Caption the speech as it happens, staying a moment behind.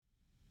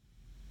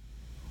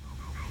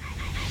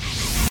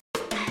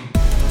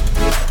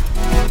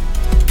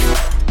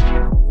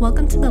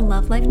Welcome to the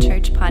Love Life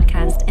Church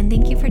podcast, and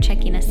thank you for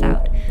checking us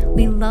out.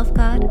 We love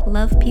God,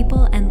 love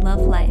people, and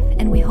love life,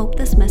 and we hope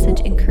this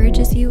message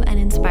encourages you and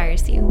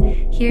inspires you.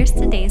 Here's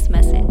today's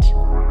message.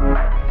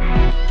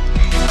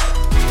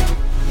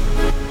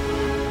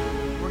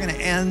 We're going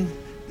to end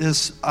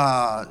this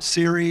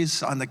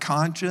series on the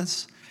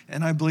conscience,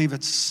 and I believe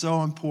it's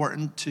so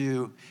important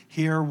to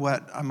hear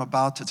what I'm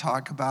about to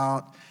talk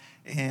about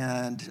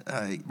and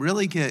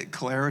really get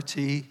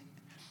clarity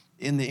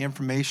in the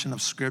information of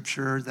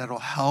Scripture that'll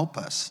help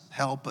us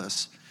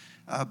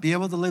be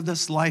able to live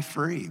this life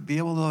free, be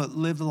able to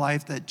live the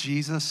life that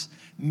Jesus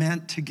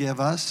meant to give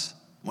us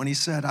when he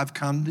said, I've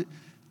come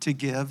to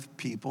give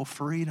people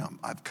freedom.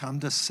 I've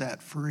come to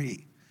set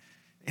free.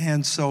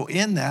 And so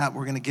in that,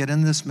 we're going to get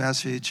in this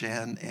message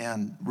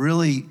and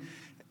really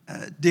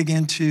dig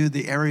into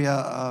the area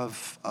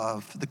of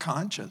the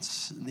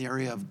conscience, the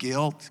area of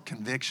guilt,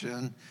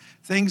 conviction,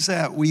 things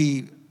that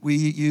we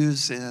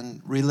use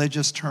in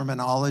religious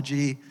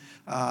terminology,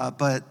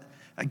 but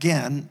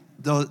again,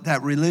 that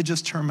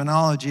religious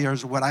terminology, or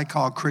what I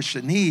call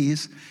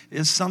Christianese,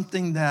 is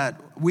something that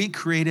we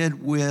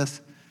created with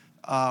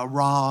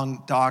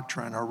wrong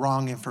doctrine or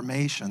wrong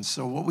information.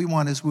 So what we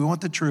want is we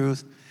want the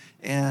truth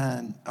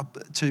and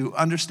to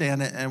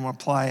understand it and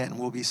apply it, and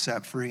we'll be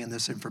set free in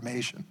this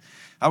information.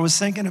 I was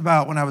thinking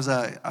about when I was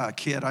a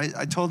kid,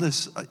 I told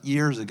this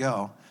years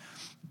ago,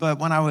 but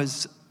when I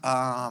was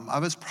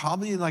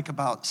probably like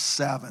about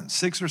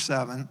 6 or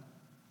 7,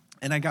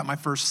 and I got my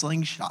first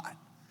slingshot.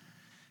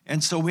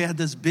 And so we had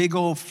this big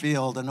old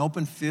field, an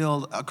open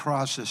field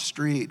across the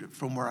street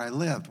from where I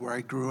lived, where I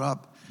grew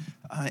up.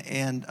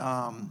 And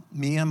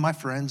me and my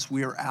friends,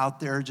 we were out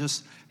there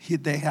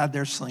they had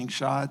their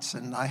slingshots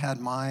and I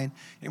had mine.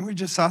 And we were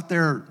just out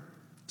there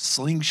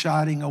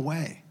slingshotting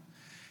away.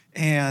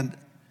 And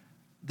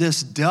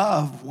this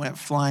dove went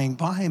flying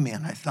by me,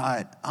 and I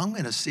thought, I'm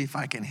going to see if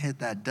I can hit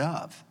that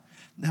dove.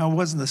 Now, it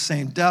wasn't the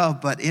same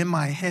dove, but in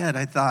my head,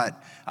 I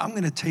thought, I'm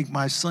going to take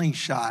my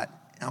slingshot,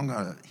 and I'm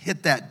going to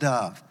hit that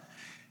dove.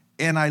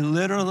 And I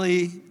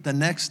literally, the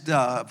next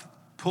dove,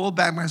 pulled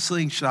back my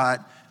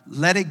slingshot,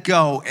 let it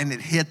go, and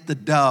it hit the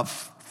dove.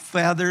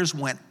 Feathers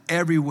went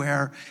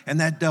everywhere, and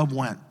that dove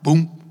went,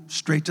 boom,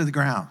 straight to the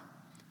ground.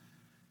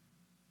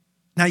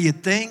 Now,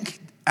 you'd think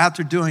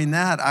after doing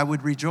that, I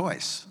would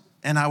rejoice.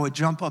 And I would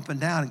jump up and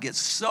down and get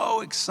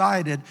so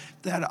excited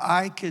that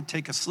I could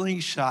take a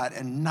slingshot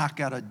and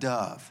knock out a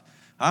dove.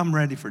 I'm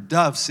ready for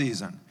dove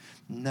season.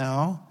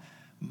 No,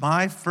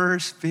 my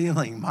first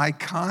feeling, my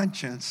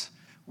conscience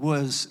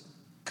was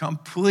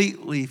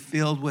completely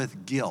filled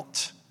with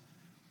guilt.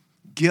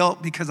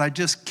 Guilt because I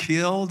just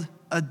killed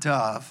a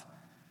dove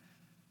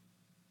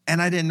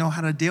and I didn't know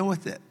how to deal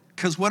with it.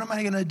 Because what am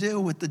I going to do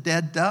with the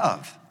dead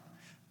dove?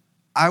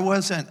 I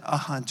wasn't a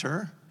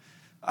hunter.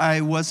 I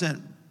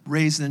wasn't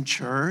raised in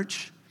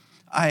church.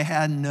 I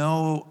had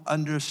no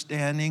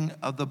understanding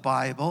of the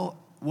Bible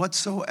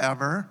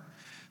whatsoever.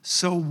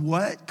 So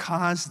what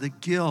caused the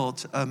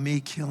guilt of me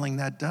killing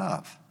that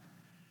dove?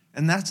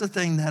 And that's the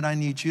thing that I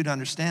need you to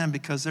understand,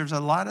 because there's a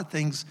lot of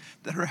things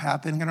that are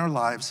happening in our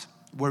lives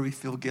where we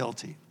feel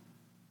guilty,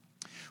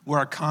 where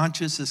our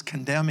conscience is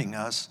condemning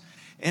us.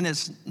 And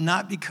it's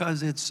not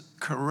because it's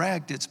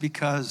correct, it's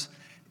because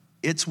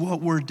it's what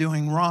we're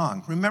doing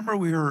wrong. Remember,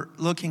 we were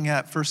looking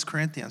at 1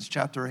 Corinthians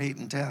chapter 8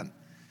 and 10.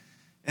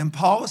 And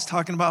Paul was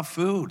talking about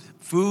food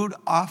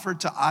offered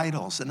to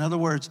idols. In other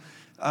words,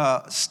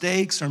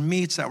 steaks or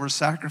meats that were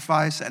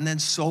sacrificed and then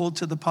sold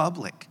to the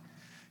public.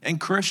 And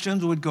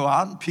Christians would go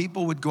out and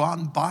people would go out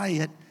and buy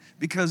it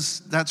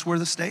because that's where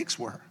the steaks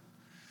were.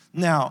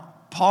 Now,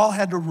 Paul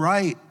had to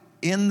write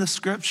in the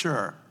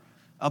scripture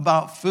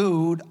about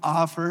food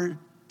offered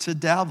to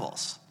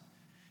devils.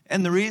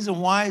 And the reason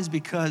why is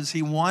because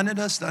he wanted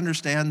us to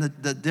understand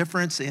the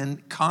difference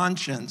in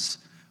conscience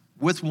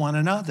with one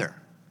another.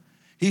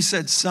 He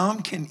said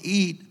some can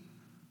eat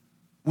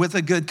with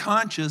a good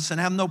conscience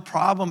and have no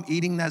problem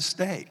eating that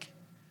steak.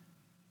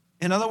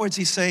 In other words,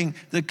 he's saying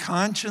the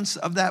conscience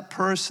of that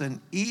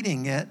person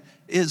eating it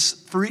is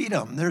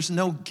freedom. There's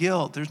no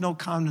guilt. There's no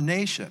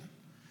condemnation.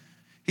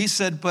 He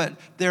said, but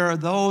there are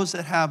those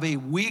that have a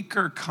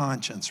weaker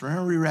conscience.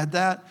 Remember we read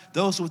that?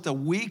 Those with a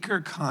weaker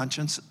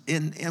conscience.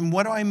 And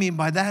what do I mean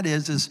by that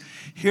is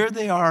here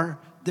they are,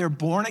 they're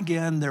born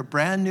again, they're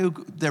brand new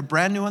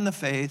in the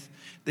faith.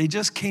 They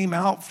just came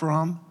out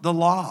from the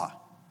law.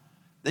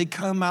 They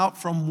come out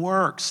from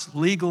works,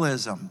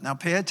 legalism. Now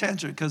pay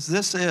attention, because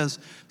this is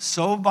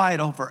so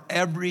vital for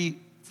every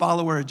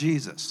follower of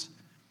Jesus.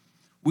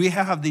 We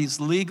have these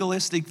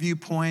legalistic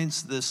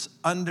viewpoints, this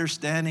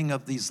understanding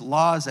of these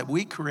laws that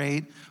we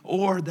create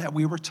or that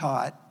we were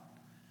taught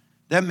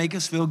that make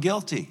us feel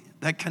guilty,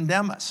 that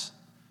condemn us.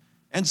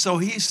 And so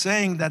he's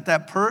saying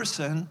that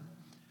person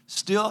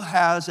still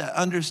has an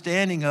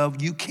understanding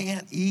of you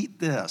can't eat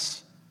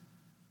this.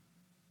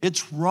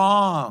 It's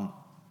wrong.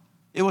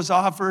 It was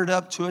offered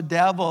up to a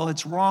devil.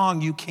 It's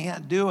wrong. You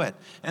can't do it.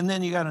 And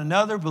then you got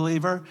another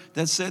believer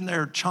that's sitting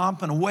there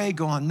chomping away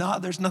going, no,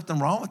 there's nothing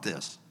wrong with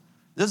this.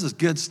 This is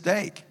good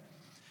steak.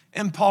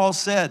 And Paul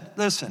said,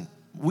 listen,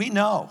 we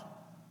know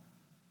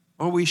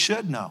or we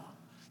should know.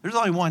 There's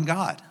only one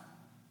God.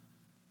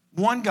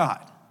 One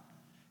God.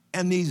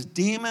 And these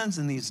demons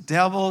and these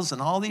devils and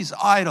all these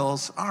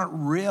idols aren't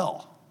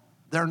real.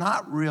 They're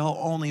not real,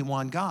 only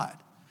one God.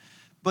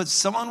 But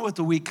someone with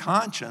a weak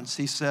conscience,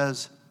 he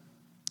says,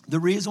 the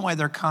reason why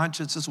their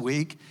conscience is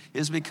weak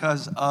is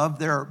because of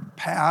their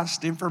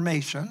past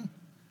information.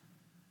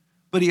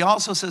 But he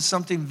also says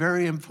something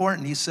very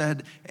important. He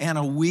said, and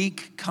a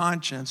weak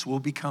conscience will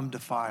become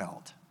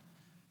defiled.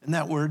 And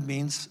that word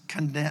means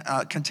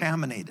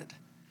contaminated.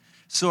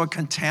 So a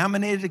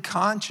contaminated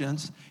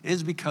conscience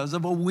is because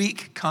of a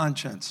weak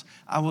conscience.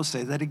 I will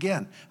say that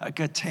again. A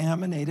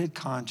contaminated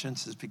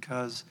conscience is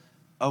because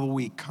of a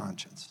weak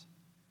conscience.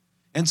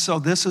 And so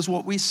this is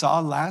what we saw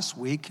last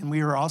week, and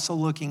we were also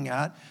looking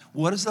at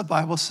what does the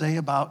Bible say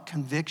about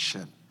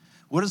conviction?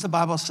 What does the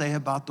Bible say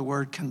about the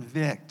word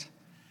convict?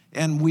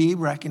 And we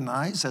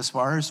recognize, as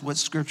far as what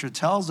Scripture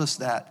tells us,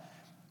 that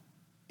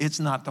it's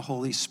not the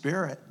Holy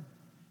Spirit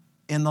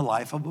in the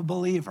life of a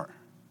believer.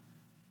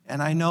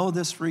 And I know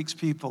this freaks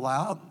people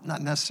out,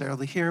 not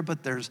necessarily here,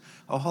 but there's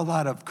a whole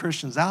lot of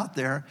Christians out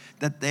there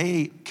that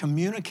they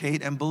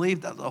communicate and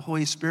believe that the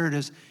Holy Spirit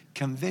is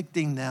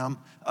convicting them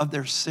of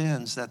their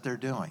sins that they're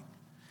doing.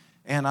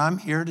 And I'm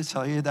here to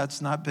tell you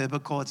that's not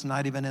biblical. It's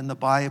not even in the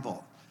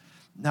Bible.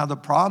 Now, the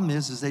problem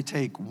is they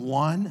take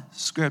one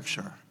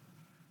scripture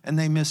and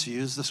they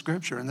misuse the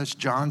scripture. And this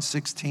John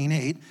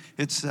 16:8,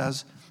 it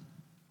says,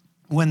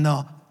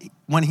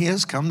 when he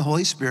has come, the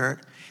Holy Spirit,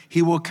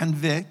 he will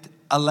convict.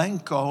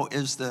 Elenko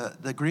is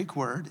the Greek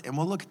word, and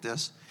we'll look at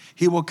this.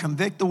 He will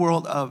convict the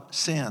world of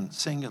sin,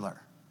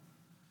 singular.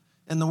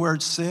 And the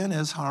word sin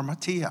is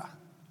harmatia.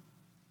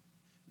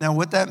 Now,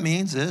 what that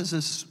means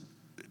is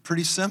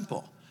pretty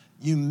simple.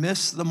 You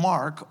miss the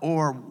mark,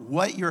 or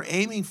what you're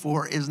aiming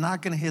for is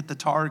not going to hit the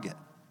target.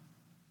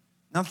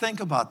 Now, think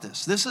about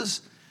this. This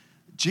is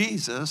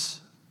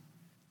Jesus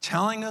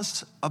telling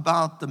us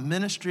about the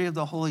ministry of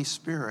the Holy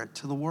Spirit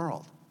to the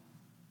world.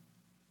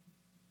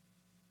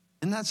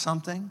 Isn't that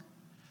something?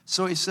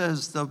 So he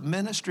says the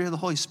ministry of the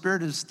Holy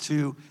Spirit is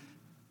to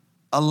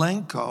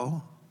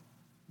elenko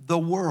the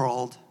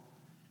world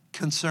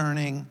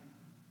concerning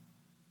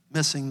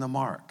missing the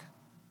mark.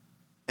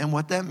 And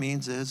what that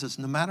means is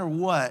no matter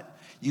what,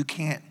 you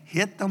can't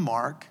hit the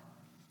mark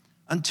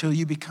until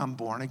you become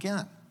born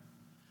again,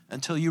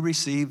 until you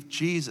receive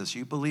Jesus,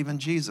 you believe in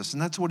Jesus.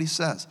 And that's what he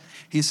says.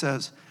 He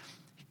says,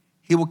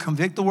 he will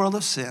convict the world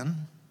of sin,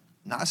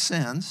 not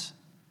sins,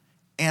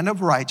 and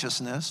of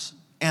righteousness,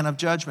 and of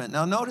judgment.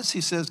 Now notice he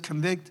says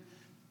convict,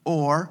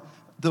 or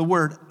the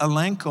word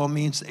elenko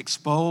means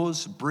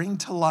expose, bring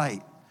to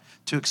light.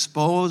 To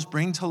expose,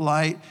 bring to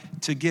light,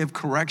 to give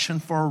correction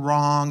for a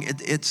wrong.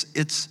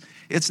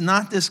 It's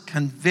not this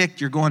convict,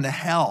 you're going to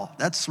hell.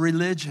 That's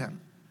religion.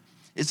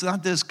 It's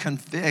not this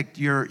convict,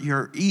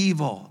 you're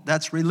evil.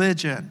 That's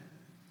religion.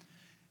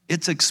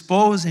 It's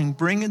exposing,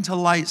 bringing to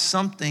light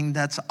something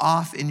that's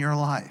off in your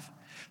life.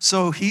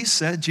 So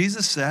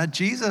Jesus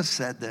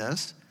said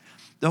this,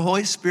 the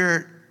Holy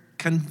Spirit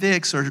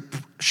convicts or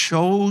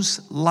shows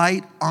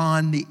light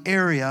on the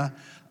area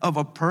of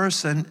a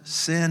person's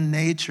sin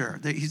nature.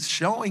 He's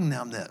showing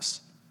them this.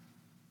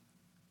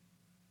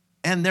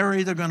 And they're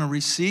either going to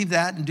receive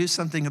that and do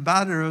something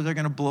about it, or they're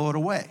going to blow it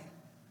away.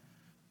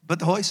 But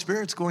the Holy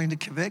Spirit's going to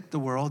convict the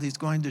world. He's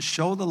going to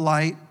show the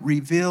light,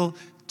 reveal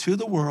to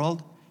the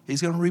world.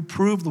 He's going to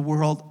reprove the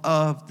world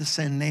of the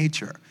sin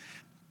nature.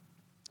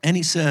 And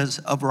he says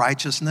of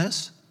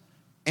righteousness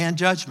and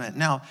judgment.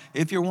 Now,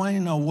 if you're wanting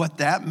to know what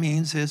that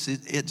means,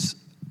 it's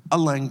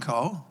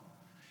elenko.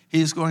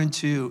 He's going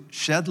to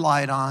shed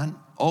light on,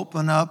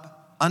 open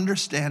up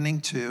understanding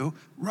to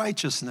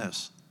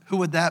righteousness. Who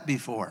would that be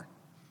for?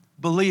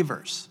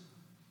 Believers.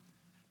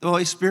 The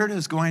Holy Spirit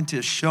is going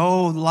to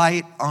show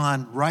light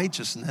on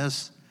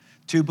righteousness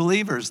to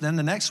believers. Then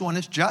the next one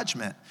is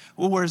judgment.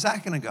 Well, where's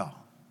that going to go?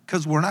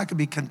 Because we're not going to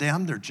be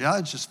condemned or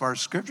judged as far as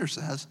Scripture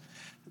says.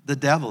 The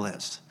devil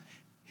is.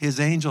 His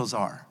angels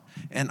are.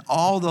 And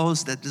all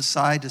those that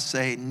decide to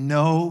say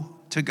no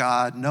to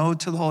God, no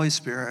to the Holy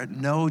Spirit,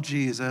 no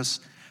Jesus,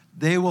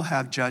 they will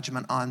have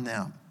judgment on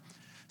them.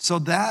 So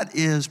that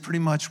is pretty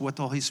much what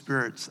the Holy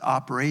Spirit's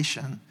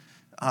operation,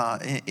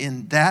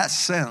 in that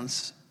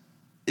sense,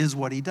 is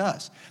what he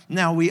does.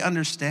 Now, we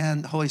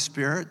understand the Holy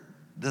Spirit,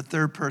 the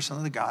third person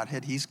of the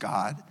Godhead, he's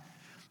God,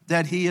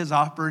 that he is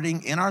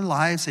operating in our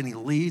lives, and he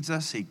leads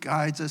us, he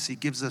guides us, he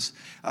gives us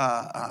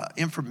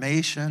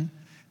information.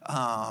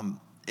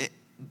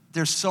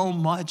 There's so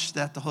much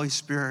that the Holy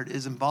Spirit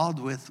is involved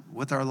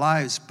with our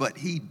lives, but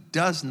he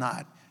does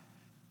not,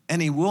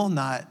 and he will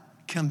not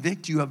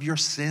convict you of your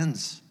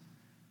sins.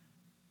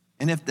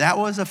 And if that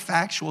was a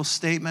factual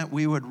statement,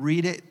 we would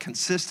read it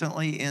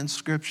consistently in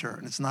Scripture,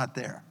 and it's not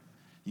there.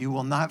 You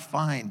will not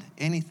find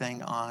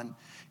anything on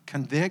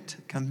convict,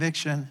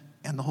 conviction,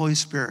 and the Holy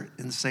Spirit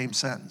in the same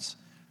sentence.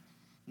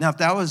 Now, if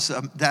that was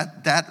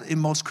that in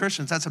most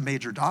Christians, that's a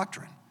major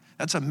doctrine.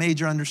 That's a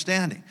major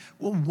understanding.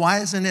 Well, why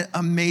isn't it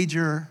a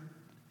major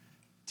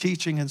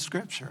teaching in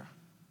Scripture?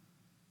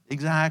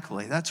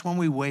 Exactly. That's when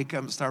we wake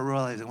up and start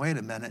realizing, wait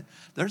a minute,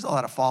 there's a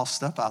lot of false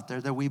stuff out there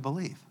that we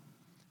believe.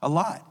 A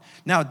lot.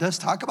 Now, it does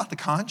talk about the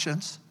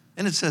conscience,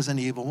 and it says an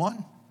evil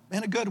one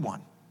and a good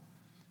one.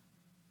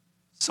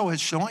 So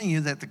it's showing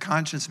you that the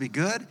conscience be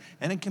good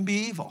and it can be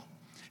evil.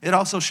 It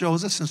also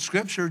shows us in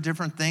Scripture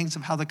different things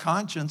of how the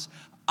conscience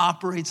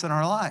operates in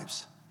our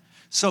lives.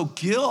 So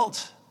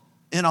guilt,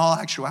 in all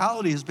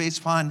actuality, is based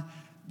upon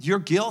you're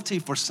guilty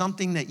for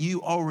something that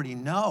you already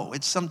know.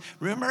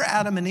 Remember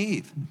Adam and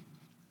Eve.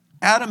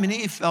 Adam and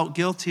Eve felt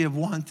guilty of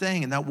one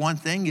thing, and that one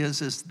thing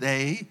is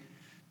they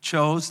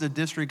chose to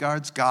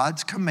disregard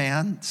God's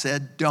command,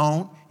 said,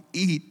 don't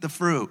eat the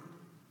fruit.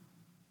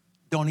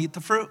 Don't eat the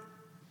fruit.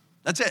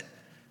 That's it.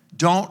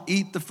 Don't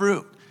eat the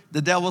fruit.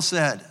 The devil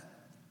said,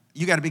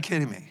 you got to be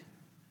kidding me.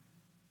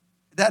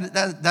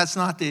 That's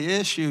not the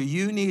issue.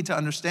 You need to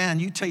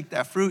understand, you take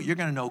that fruit, you're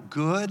going to know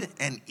good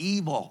and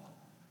evil.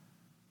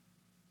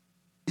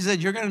 He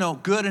said, you're going to know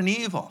good and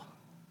evil.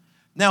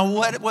 Now,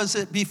 what was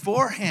it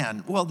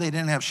beforehand? Well, they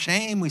didn't have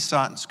shame. We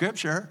saw it in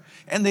Scripture.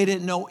 And they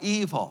didn't know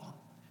evil.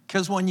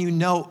 Because when you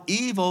know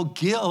evil,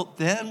 guilt,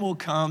 then will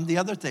come the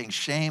other things,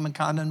 shame and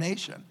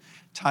condemnation.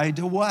 Tied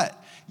to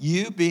what?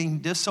 You being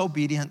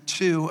disobedient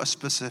to a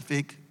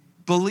specific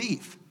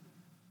belief.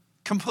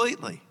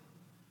 Completely.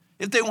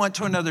 If they went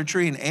to another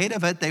tree and ate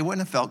of it, they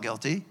wouldn't have felt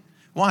guilty.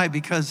 Why?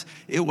 Because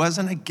it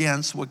wasn't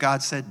against what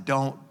God said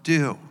don't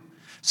do.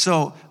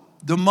 So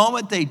the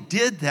moment they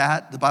did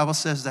that, the Bible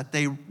says that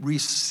they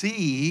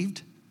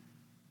received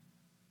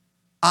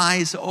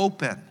eyes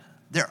open.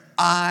 Their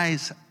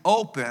eyes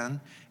open,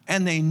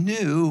 and they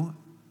knew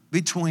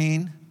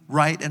between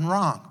right and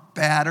wrong,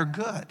 bad or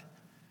good.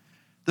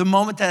 The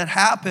moment that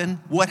happened,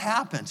 what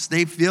happens?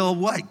 They feel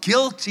what?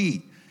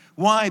 Guilty.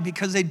 Why?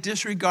 Because they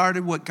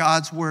disregarded what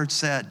God's word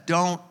said.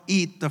 Don't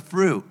eat the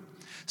fruit.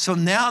 So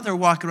now they're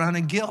walking around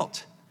in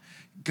guilt.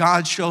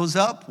 God shows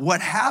up.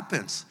 What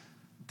happens?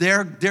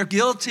 They're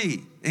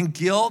guilty. And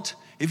guilt,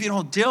 if you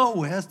don't deal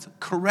with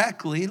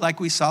correctly,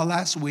 like we saw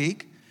last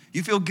week,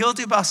 you feel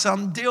guilty about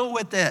something, deal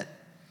with it.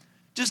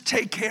 Just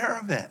take care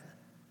of it.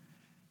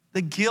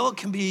 The guilt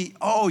can be,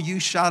 oh,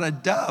 you shot a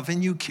dove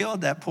and you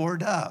killed that poor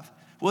dove.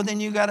 Well, then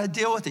you got to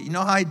deal with it. You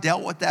know how I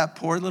dealt with that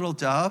poor little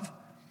dove?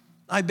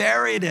 I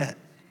buried it.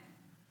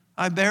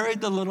 I buried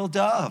the little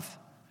dove.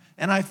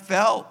 And I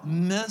felt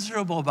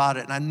miserable about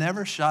it. And I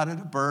never shot at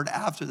a bird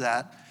after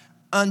that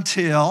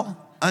until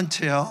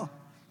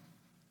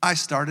I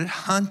started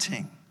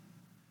hunting.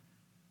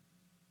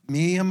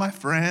 Me and my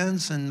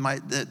friends and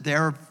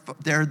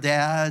their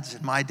dads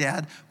and my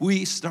dad,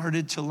 we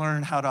started to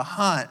learn how to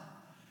hunt.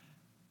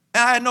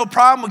 And I had no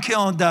problem with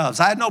killing doves.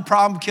 I had no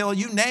problem killing,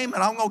 you name it,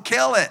 I'm going to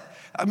kill it.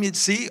 I mean,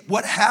 see,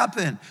 what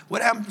happened?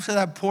 What happened to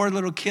that poor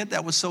little kid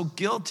that was so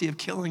guilty of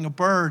killing a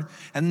bird?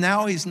 And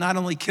now he's not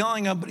only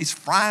killing them, but he's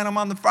frying them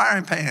on the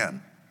frying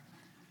pan.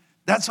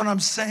 That's what I'm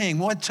saying.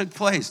 What took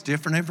place?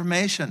 Different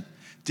information.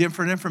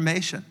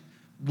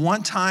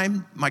 One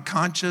time, my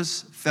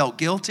conscience felt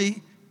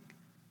guilty.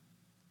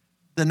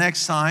 The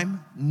next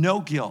time, no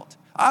guilt.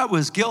 I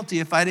was guilty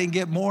if I didn't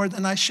get more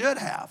than I should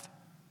have.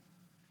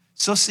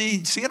 So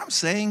see what I'm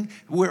saying?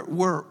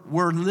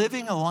 We're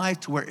living a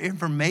life to where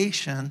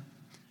information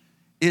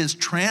is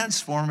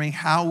transforming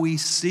how we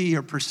see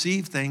or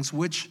perceive things,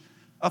 which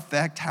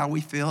affect how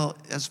we feel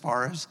as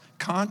far as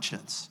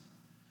conscience.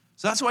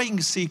 So that's why you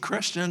can see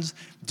Christians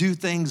do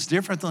things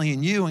differently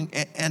than you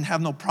and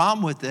have no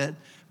problem with it,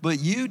 but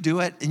you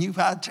do it and you've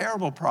had a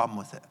terrible problem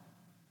with it.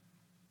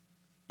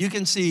 You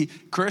can see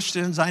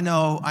Christians, I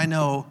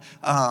know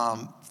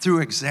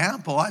through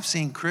example, I've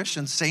seen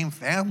Christians, same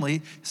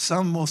family,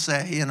 some will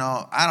say,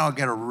 I don't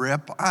get a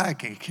rip, I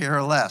can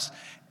care less.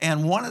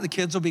 And one of the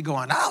kids will be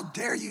going, how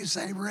dare you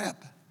say rip?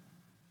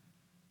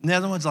 And the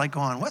other one's like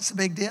going, what's the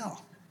big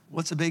deal?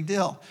 What's the big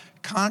deal?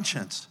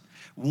 Conscience.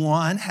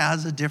 One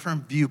has a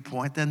different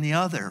viewpoint than the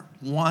other.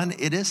 One,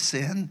 it is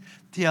sin.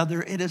 The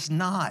other, it is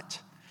not.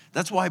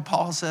 That's why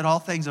Paul said, all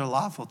things are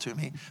lawful to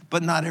me,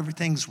 but not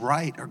everything's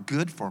right or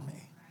good for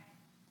me.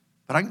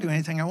 But I can do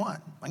anything I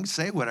want. I can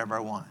say whatever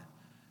I want.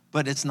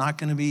 But it's not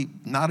going to be,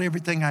 not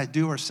everything I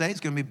do or say is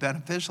going to be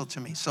beneficial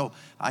to me. So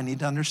I need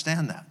to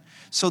understand that.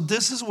 So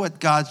this is what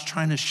God's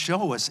trying to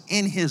show us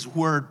in his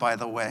word, by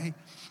the way.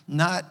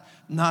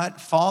 Not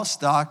false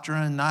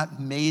doctrine, not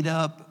made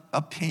up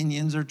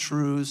opinions or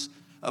truths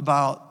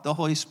about the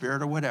Holy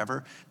Spirit or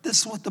whatever.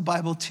 This is what the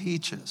Bible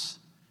teaches.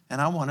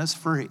 And I want us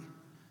free.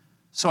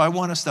 So I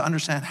want us to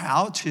understand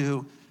how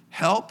to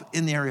help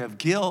in the area of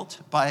guilt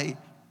by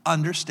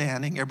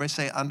understanding. Everybody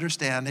say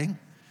understanding.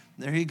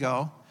 There you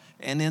go.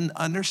 And in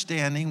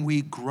understanding,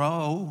 we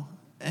grow.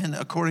 And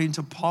according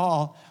to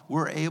Paul,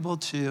 we're able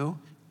to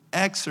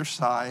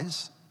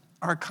exercise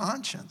our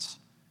conscience.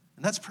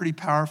 And that's pretty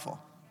powerful.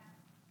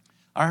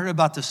 I heard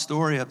about the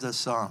story of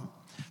this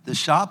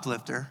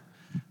shoplifter,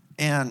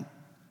 and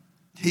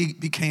he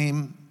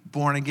became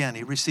born again.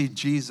 He received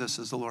Jesus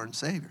as the Lord and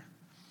Savior.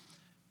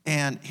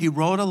 And he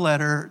wrote a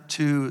letter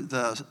to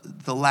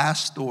the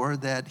last store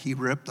that he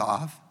ripped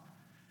off.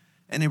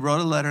 And he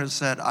wrote a letter and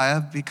said, I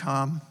have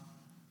become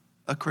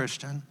a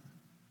Christian.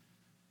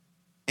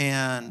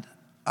 And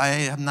I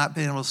have not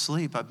been able to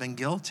sleep. I've been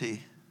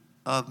guilty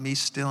of me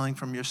stealing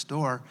from your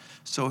store.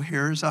 So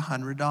here's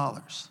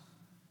 $100.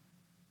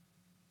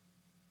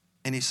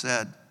 And he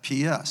said,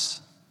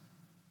 P.S.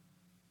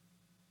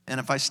 And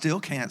if I still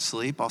can't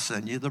sleep, I'll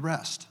send you the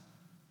rest.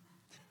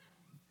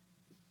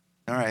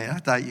 All right, I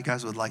thought you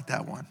guys would like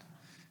that one.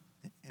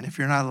 And if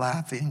you're not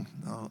laughing,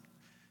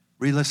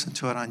 re-listen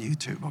to it on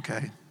YouTube,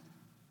 okay?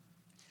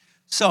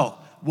 So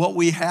what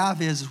we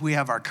have is we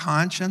have our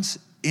conscience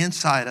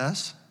inside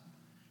us,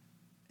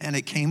 and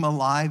it came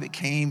alive. It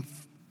came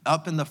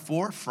up in the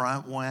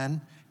forefront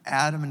when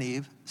Adam and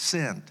Eve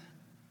sinned.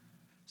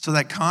 So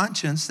that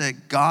conscience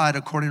that God,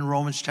 according to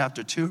Romans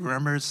chapter 2,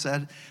 remember it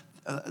said,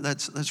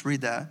 let's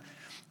read that.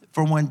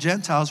 For when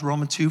Gentiles,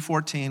 Romans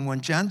 2:14, when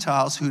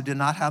Gentiles who did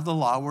not have the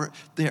law,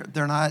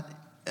 they're not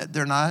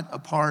a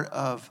part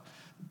of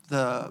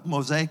the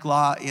Mosaic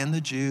law in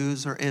the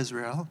Jews or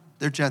Israel.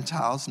 They're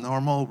Gentiles,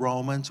 normal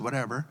Romans,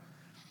 whatever.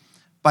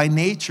 By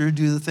nature,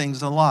 do the things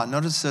of the law.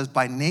 Notice it says,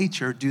 by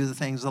nature, do the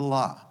things of the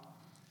law.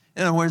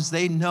 In other words,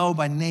 they know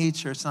by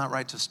nature it's not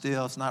right to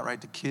steal, it's not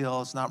right to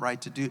kill, it's not right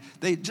to do.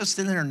 They just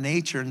in their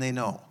nature, and they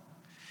know.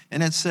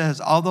 And it says,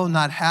 although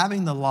not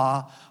having the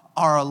law,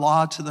 are a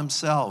law to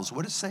themselves.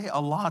 What does it say? A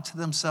law to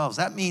themselves.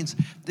 That means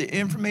the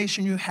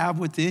information you have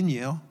within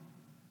you,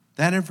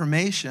 that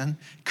information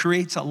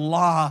creates a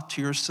law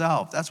to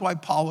yourself. That's why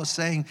Paul was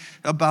saying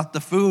about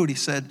the food. He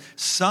said,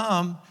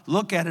 some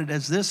look at it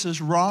as this is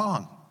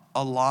wrong,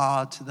 a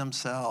law to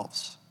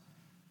themselves.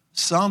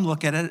 Some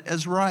look at it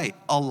as right,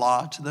 a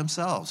law to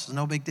themselves. It's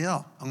no big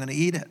deal. I'm going to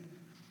eat it.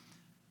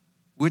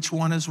 Which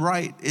one is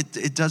right?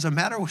 It doesn't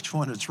matter which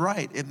one is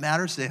right. It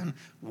matters in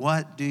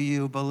what do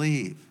you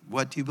believe?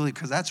 What do you believe?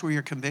 Because that's where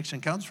your conviction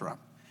comes from,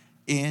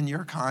 in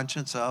your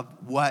conscience of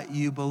what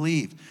you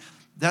believe.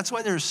 That's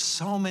why there's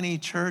so many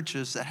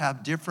churches that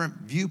have different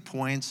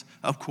viewpoints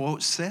of,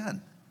 quote,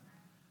 sin.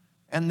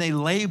 And they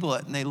label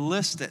it and they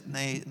list it and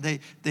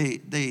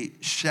they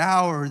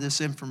shower this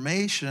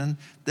information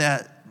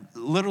that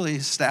literally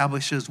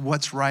establishes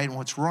what's right and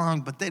what's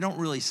wrong, but they don't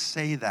really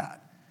say that.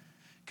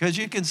 Because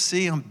you can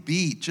see them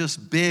beat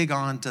just big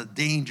onto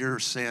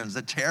dangerous sins,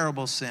 the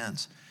terrible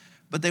sins,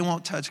 but they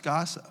won't touch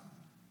gossip.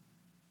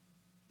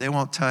 They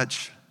won't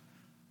touch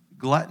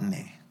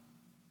gluttony.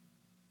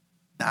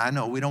 Now, I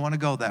know we don't want to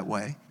go that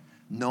way.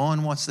 No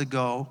one wants to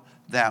go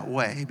that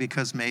way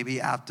because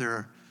maybe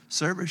after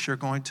service you're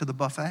going to the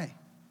buffet.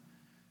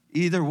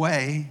 Either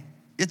way,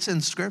 it's in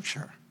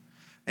Scripture.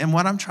 And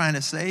what I'm trying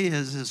to say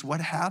is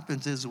what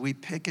happens is we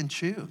pick and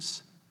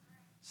choose.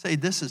 Say,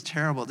 this is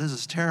terrible,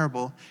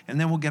 and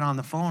then we'll get on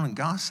the phone and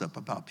gossip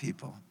about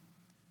people.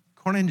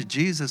 According to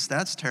Jesus,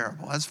 that's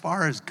terrible. As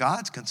far as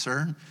God's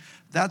concerned,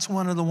 that's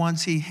one of the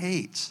ones he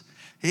hates.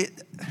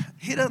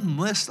 He doesn't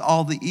list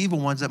all the evil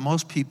ones that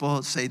most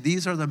people say,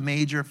 these are the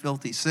major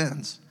filthy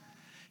sins.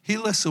 He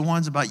lists the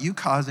ones about you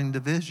causing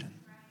division.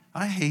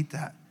 I hate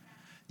that.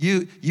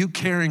 You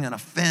carrying an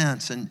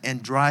offense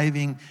and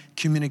driving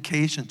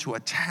communication to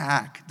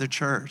attack the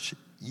church.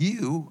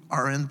 You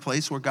are in the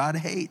place where God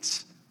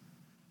hates.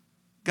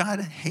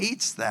 God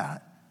hates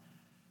that.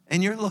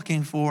 And you're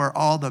looking for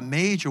all the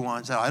major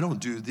ones. I don't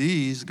do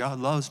these. God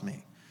loves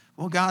me.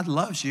 Well, God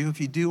loves you if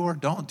you do or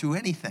don't do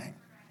anything.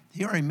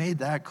 He already made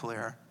that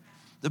clear.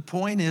 The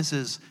point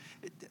is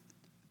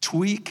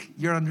tweak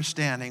your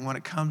understanding when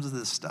it comes to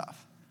this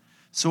stuff.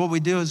 So what we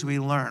do is we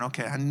learn,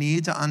 okay, I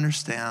need to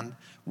understand,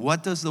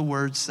 what does the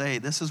word say?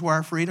 This is where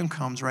our freedom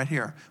comes right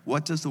here.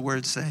 What does the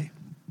word say?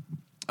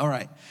 All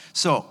right,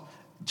 so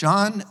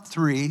John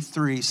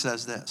 3:3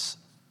 says this.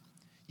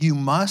 You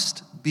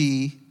must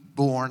be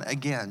born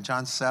again.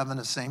 John 7,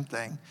 the same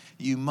thing.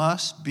 You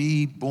must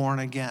be born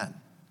again.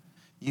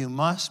 You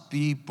must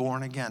be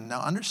born again.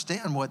 Now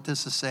understand what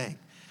this is saying.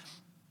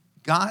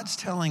 God's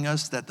telling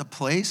us that the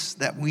place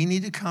that we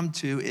need to come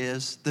to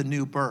is the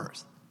new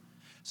birth.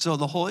 So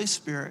the Holy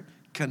Spirit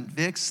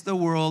convicts the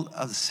world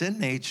of sin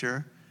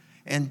nature,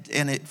 and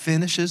it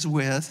finishes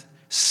with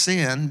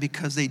sin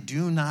because they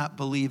do not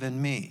believe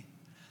in me.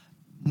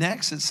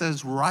 Next, it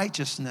says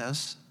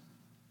righteousness.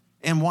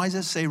 And why does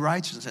it say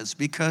righteousness?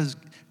 Because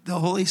the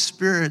Holy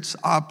Spirit's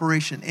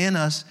operation in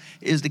us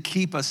is to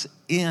keep us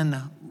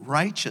in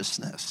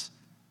righteousness.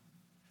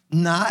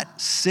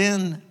 Not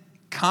sin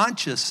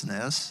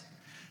consciousness.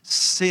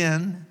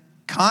 Sin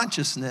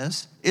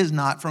consciousness is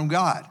not from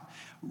God.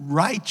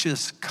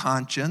 Righteous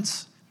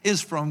conscience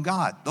is from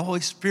God. The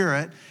Holy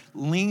Spirit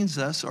leans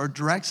us or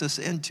directs us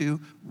into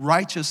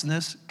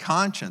righteousness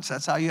conscience.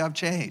 That's how you have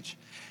change.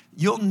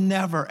 You'll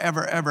never,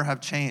 ever, ever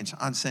have change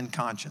on sin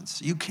conscience.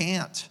 You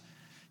can't.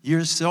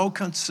 You're so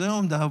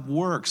consumed of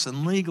works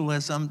and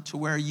legalism to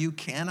where you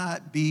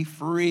cannot be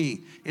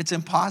free. It's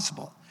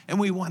impossible. And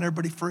we want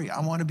everybody free. I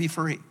want to be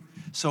free.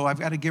 So I've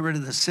got to get rid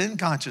of the sin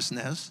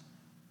consciousness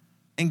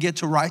and get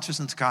to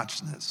righteousness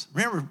consciousness.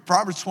 Remember,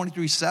 Proverbs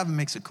 23:7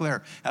 makes it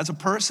clear. As a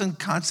person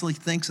constantly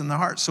thinks in the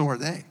heart, so are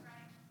they.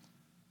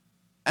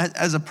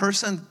 As a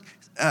person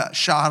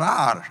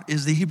sharar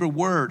is the Hebrew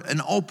word,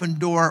 an open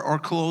door or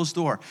closed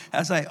door.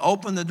 As I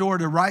open the door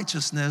to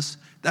righteousness,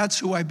 that's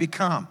who I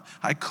become.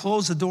 I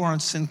close the door on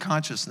sin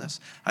consciousness.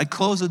 I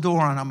close the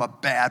door on I'm a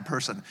bad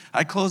person.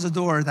 I close the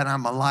door that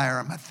I'm a liar,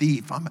 I'm a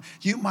thief.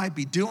 You might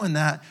be doing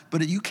that,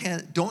 but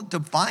don't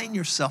define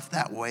yourself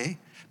that way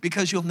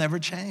because you'll never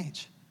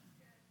change.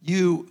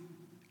 You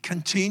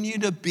continue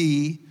to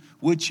be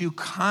what you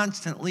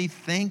constantly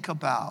think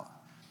about.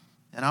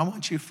 And I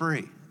want you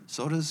free.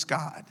 So does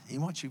God. He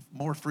wants you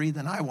more free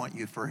than I want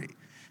you free.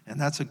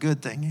 And that's a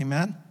good thing,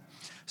 amen?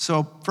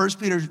 So 1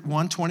 Peter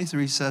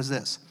 1:23 says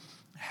this,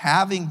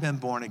 having been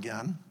born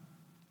again,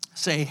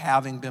 say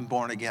having been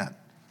born again.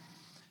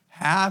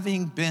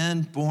 Having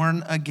been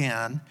born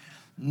again,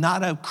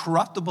 not a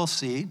corruptible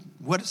seed.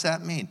 What does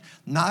that mean?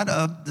 Not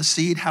of the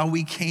seed how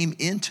we came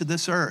into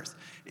this earth.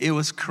 It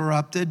was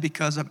corrupted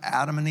because of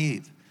Adam and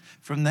Eve.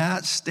 From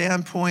that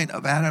standpoint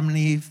of Adam and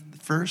Eve,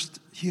 first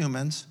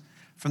humans,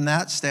 from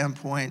that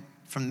standpoint,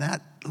 from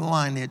that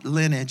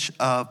lineage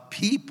of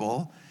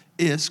people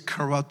is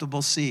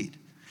corruptible seed.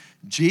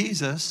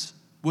 Jesus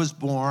was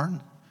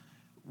born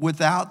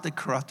without the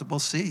corruptible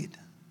seed.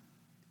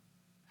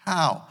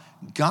 How?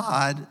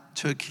 God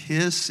took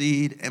his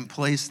seed and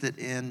placed it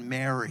in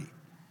Mary.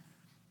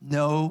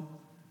 No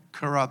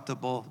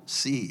corruptible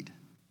seed.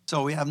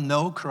 So we have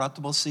no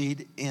corruptible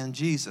seed in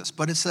Jesus.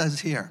 But it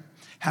says here,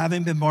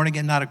 having been born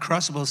again, not a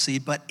corruptible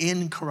seed, but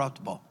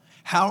incorruptible.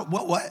 How?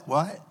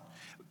 What?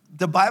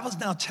 The Bible's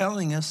now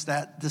telling us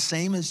that the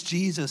same as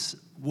Jesus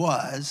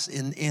was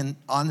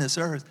on this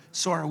earth,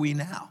 so are we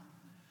now.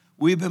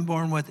 We've been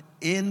born with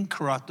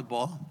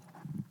incorruptible.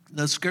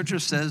 The scripture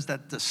says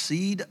that the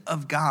seed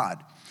of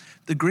God,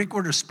 the Greek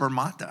word is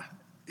spermata.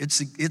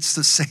 It's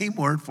the same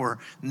word for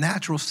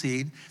natural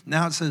seed.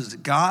 Now it says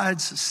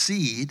God's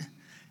seed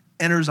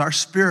enters our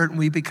spirit and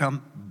we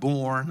become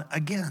born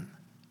again.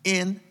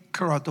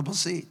 Incorruptible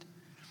seed.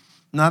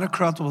 Not a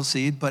corruptible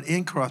seed, but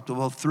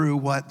incorruptible through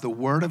what? The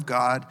word of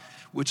God,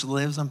 which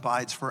lives and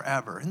abides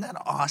forever. Isn't that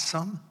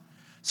awesome?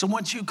 So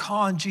once you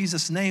call on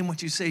Jesus' name,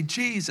 once you say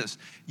Jesus,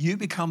 you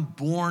become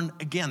born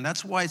again.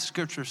 That's why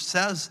scripture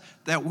says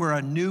that we're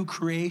a new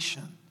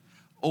creation.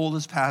 Old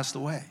has passed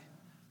away.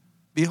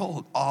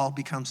 Behold, all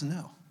becomes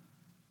new.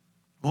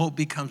 Well, it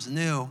becomes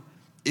new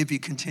if you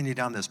continue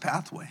down this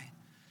pathway.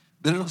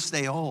 But it'll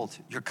stay old.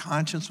 Your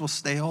conscience will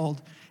stay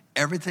old.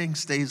 Everything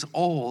stays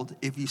old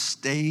if you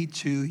stay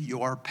to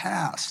your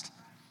past.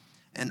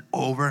 And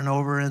over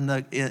in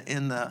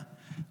the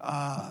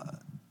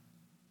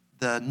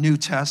New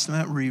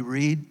Testament, we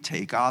read,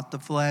 take out the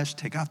flesh,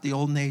 take out the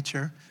old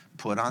nature,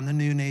 put on the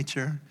new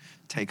nature,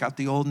 take out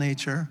the old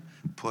nature,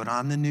 put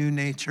on the new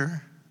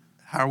nature.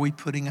 How are we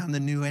putting on the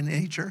new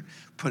nature?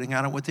 Putting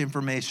on it with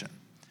information.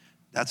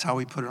 That's how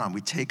we put it on.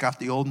 We take off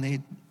the old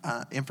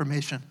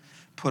information,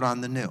 put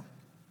on the new.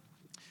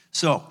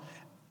 So,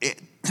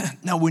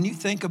 now when you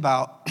think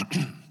about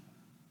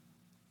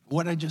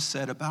what I just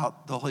said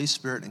about the Holy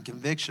Spirit and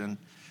conviction,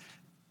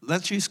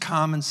 let's use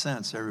common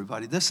sense,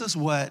 everybody. This is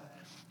what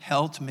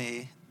helped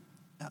me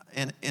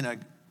in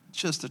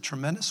just a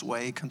tremendous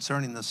way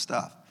concerning this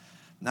stuff.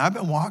 Now, I've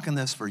been walking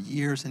this for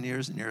years and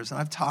years and years, and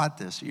I've taught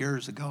this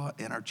years ago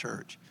in our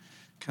church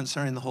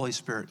concerning the Holy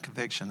Spirit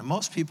conviction. And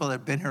most people that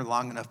have been here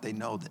long enough, they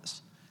know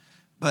this.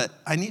 But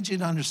I need you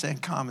to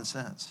understand common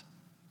sense.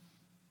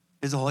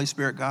 Is the Holy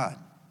Spirit God?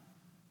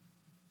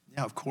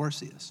 Yeah, of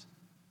course he is.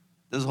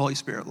 Does the Holy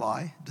Spirit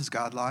lie? Does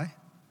God lie?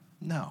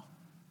 No.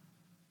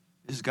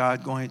 Is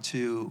God going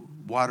to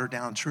water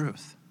down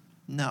truth?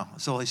 No.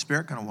 Is the Holy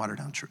Spirit going to water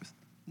down truth?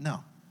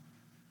 No.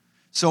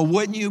 So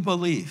wouldn't you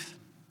believe,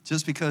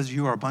 just because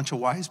you are a bunch of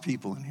wise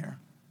people in here,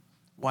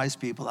 wise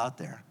people out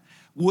there,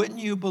 wouldn't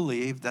you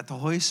believe that the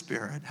Holy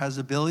Spirit has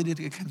the ability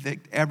to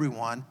convict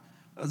everyone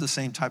of the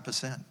same type of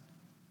sin?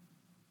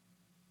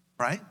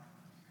 Right?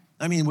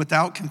 I mean,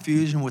 without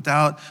confusion,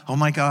 without, oh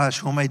my gosh,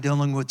 who am I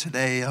dealing with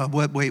today?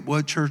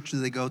 What church do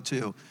they go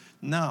to?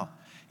 No.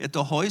 If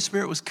the Holy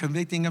Spirit was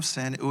convicting of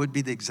sin, it would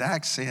be the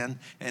exact sin,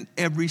 and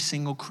every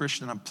single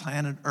Christian on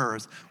planet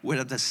Earth would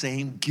have the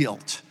same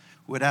guilt,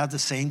 would have the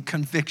same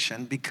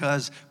conviction,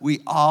 because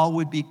we all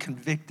would be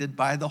convicted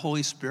by the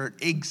Holy Spirit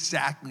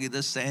exactly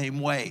the same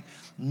way.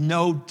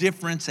 No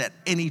difference at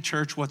any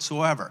church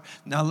whatsoever.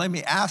 Now, let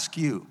me ask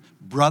you,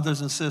 brothers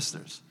and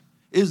sisters,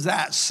 is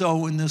that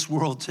so in this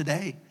world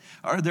today?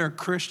 Are there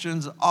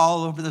Christians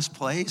all over this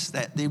place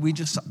that we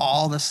just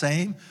all the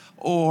same?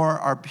 Or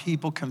are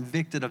people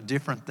convicted of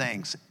different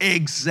things?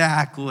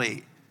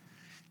 Exactly.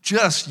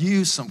 Just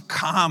use some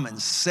common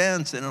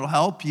sense and it'll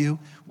help you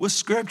with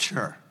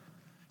Scripture.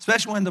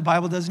 Especially when the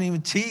Bible doesn't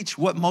even teach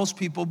what most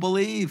people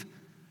believe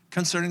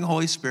concerning the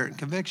Holy Spirit and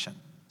conviction.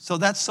 So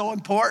that's so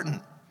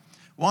important.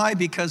 Why?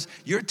 Because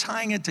you're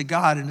tying it to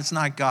God and it's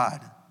not God.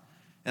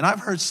 And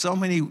I've heard so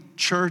many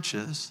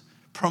churches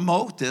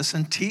promote this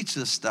and teach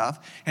this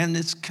stuff, and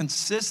it's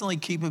consistently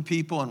keeping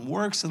people in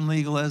works and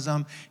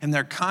legalism, and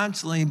they're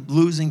constantly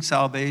losing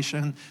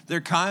salvation.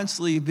 They're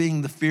constantly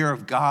being the fear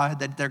of God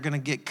that they're going to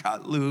get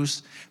cut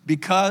loose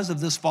because of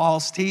this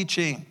false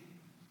teaching.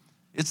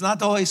 It's not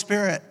the Holy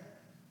Spirit.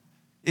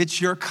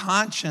 It's your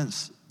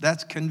conscience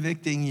that's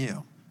convicting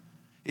you.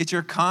 It's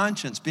your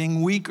conscience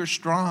being weak or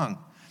strong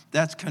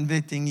that's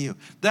convicting you.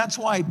 That's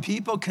why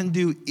people can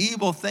do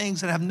evil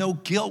things and have no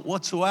guilt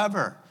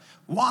whatsoever.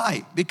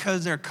 Why?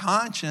 Because their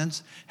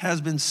conscience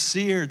has been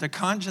seared. Their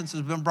conscience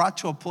has been brought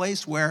to a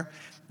place where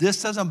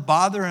this doesn't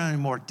bother them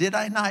anymore. Did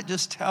I not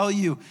just tell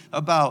you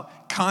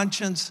about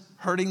conscience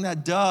hurting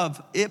that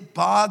dove? It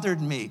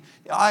bothered me.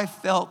 I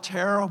felt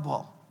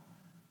terrible.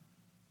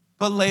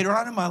 But later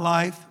on in my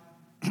life,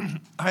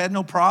 I had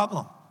no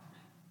problem.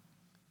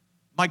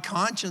 My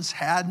conscience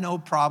had no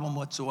problem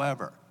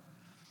whatsoever.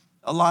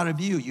 A lot of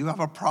you have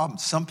a problem.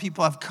 Some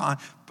people have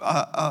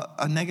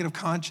a negative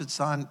conscience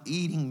on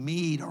eating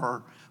meat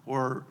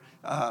or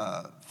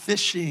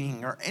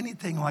fishing or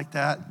anything like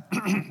that,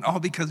 all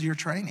because of your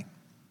training.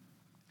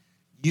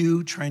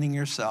 You training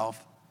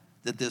yourself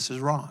that this is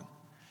wrong.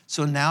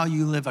 So now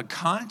you live a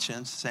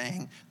conscience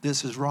saying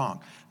this is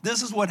wrong.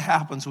 This is what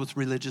happens with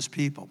religious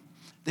people.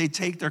 They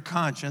take their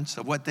conscience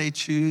of what they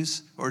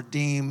choose or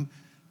deem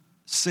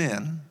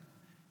sin,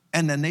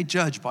 and then they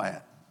judge by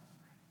it.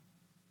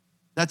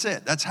 That's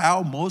it. That's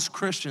how most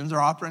Christians are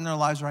operating their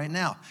lives right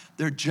now.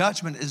 Their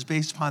judgment is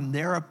based upon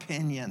their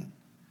opinion,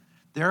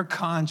 their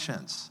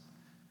conscience.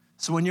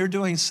 So when you're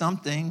doing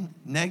something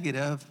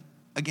negative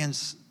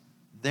against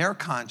their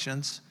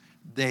conscience,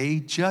 they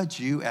judge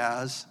you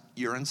as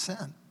you're in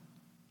sin.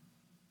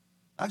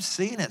 I've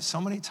seen it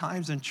so many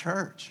times in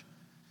church.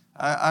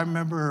 I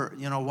remember,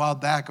 a while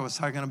back I was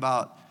talking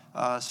about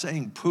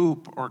saying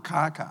poop or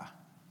caca.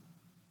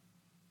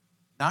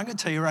 Now I'm going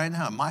to tell you right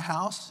now, in my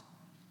house,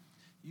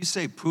 you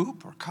say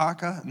poop or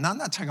caca. Now I'm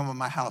not talking about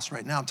my house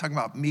right now. I'm talking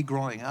about me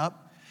growing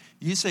up.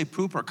 You say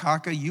poop or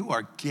caca, you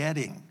are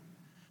getting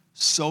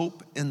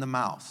soap in the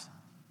mouth.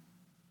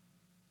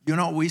 You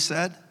know what we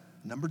said?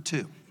 Number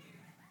two.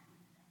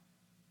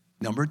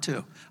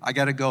 I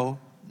got to go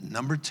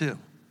number 2.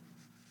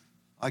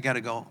 I got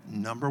to go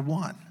number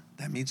 1.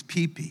 That means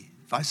pee-pee.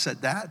 If I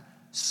said that,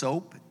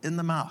 soap in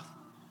the mouth.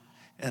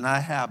 And I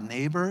have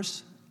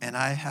neighbors and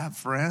I have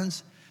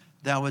friends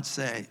that would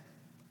say,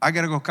 I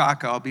got to go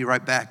caca, I'll be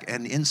right back.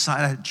 And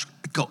inside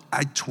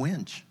I'd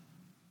twinge.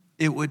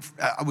 I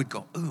would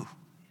go, ooh.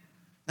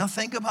 Now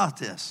think about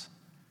this.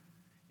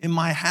 In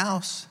my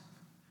house,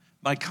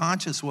 my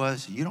conscience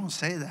was, you don't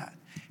say that.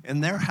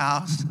 In their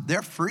house,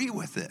 they're free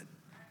with it.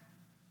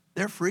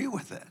 They're free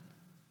with it.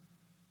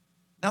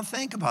 Now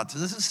think about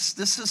this.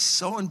 This is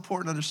so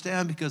important to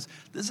understand because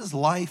this is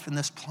life in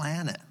this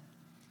planet.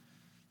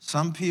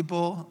 Some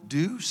people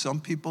do, some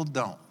people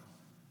don't.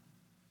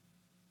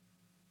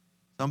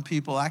 Some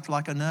people act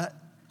like a nut,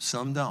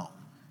 some don't.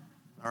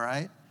 All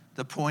right?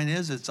 The point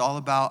is, it's all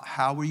about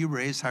how were you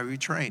raised, how were you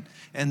trained.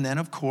 And then,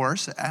 of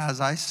course,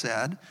 as I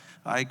said,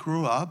 I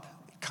grew up,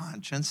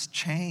 conscience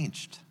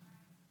changed.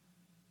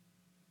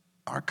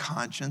 Our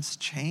conscience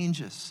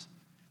changes.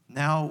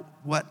 Now,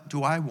 what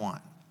do I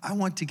want? I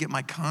want to get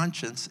my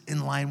conscience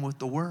in line with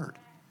the Word.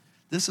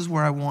 This is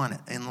where I want it,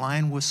 in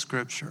line with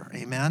Scripture.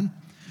 Amen?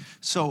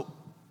 So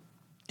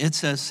it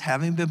says,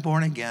 having been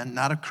born again,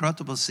 not a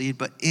corruptible seed,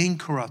 but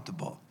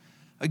incorruptible.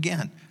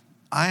 Again,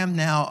 I am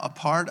now a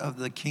part of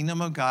the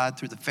kingdom of God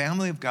through the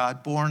family of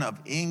God, born of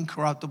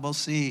incorruptible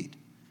seed.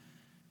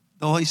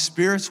 The Holy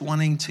Spirit's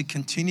wanting to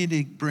continue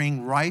to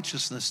bring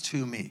righteousness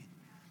to me,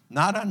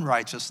 not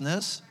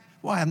unrighteousness.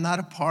 Why? I'm not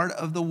a part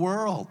of the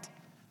world.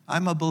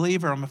 I'm a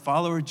believer. I'm a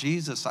follower of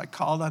Jesus. I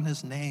called on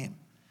his name.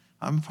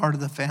 I'm a part of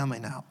the family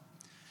now.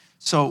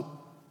 So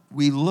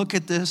we look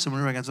at this and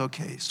we realize,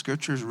 okay,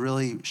 Scripture is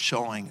really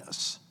showing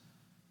us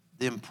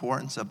the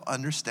importance of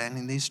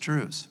understanding these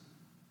truths.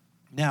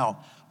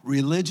 Now,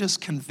 religious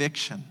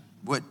conviction,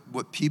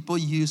 what people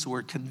use the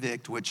word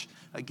convict, which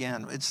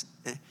again, it's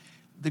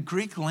the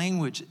Greek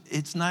language,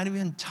 it's not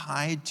even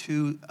tied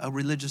to a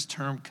religious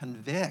term,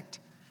 convict.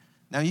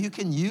 Now, you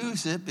can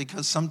use it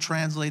because some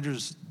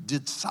translators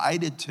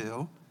decided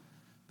to,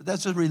 but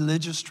that's a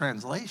religious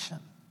translation.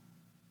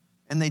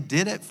 And they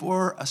did it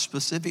for a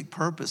specific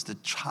purpose, to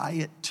tie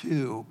it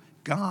to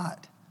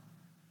God.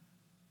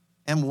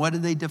 And what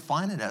did they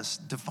define it as?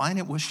 Define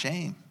it with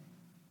shame.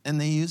 And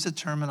they use the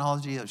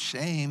terminology of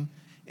shame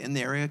in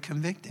the area of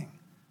convicting.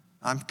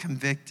 I'm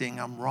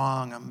convicting, I'm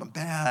wrong, I'm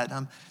bad,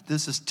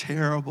 this is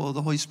terrible,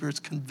 the Holy Spirit's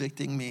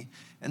convicting me.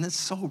 And it's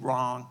so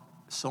wrong,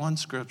 so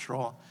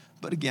unscriptural.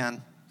 But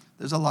again,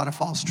 there's a lot of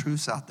false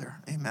truths out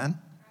there. Amen?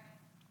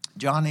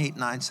 John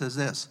 8:9 says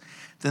this,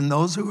 then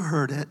those who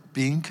heard it,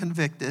 being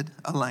convicted,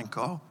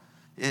 elenko,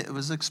 it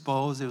was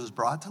exposed, it was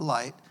brought to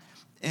light,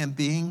 and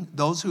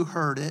those who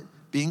heard it,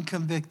 being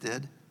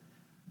convicted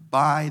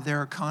by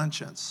their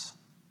conscience.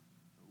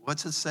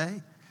 What's it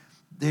say?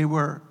 They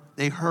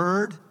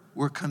heard,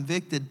 were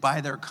convicted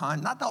by their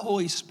conscience, not the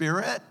Holy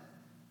Spirit.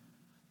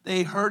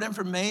 They heard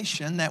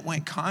information that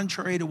went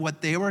contrary to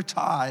what they were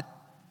taught.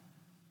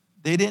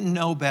 They didn't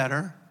know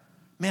better.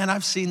 Man,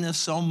 I've seen this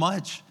so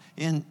much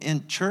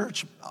in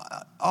church.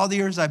 All the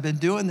years I've been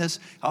doing this,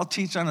 I'll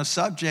teach on a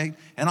subject,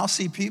 and I'll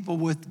see people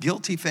with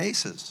guilty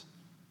faces.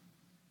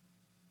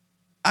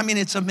 I mean,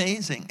 it's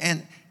amazing.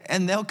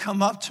 And they'll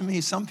come up to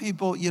me. Some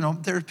people,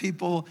 there's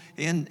people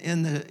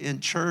in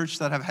church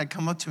that have had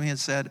come up to me and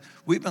said,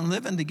 we've been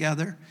living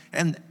together,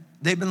 and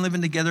they've been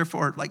living together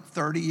for like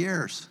 30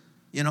 years.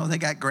 They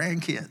got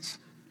grandkids.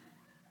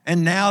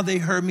 And now they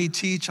heard me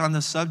teach on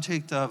the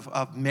subject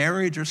of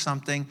marriage or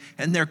something,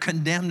 and they're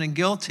condemned and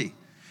guilty.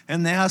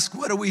 And they ask,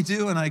 what do we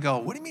do? And I go,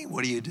 what do you mean,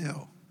 what do you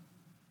do?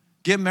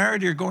 Get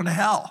married or you're going to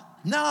hell.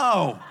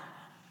 No,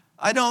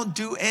 I don't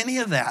do any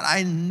of that.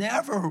 I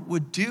never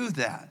would do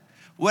that.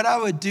 What I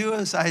would do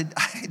is I'd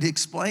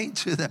explain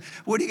to them,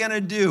 what are you going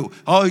to do?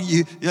 Oh,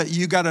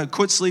 you got to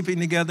quit sleeping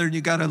together, and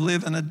you got to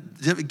leave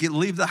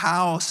the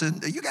house.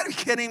 And you got to be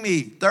kidding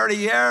me, 30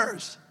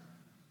 years.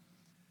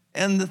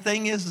 And the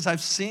thing is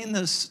I've seen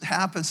this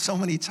happen so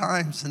many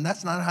times, and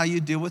that's not how you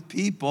deal with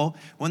people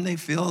when they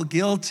feel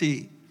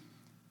guilty.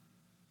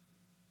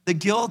 The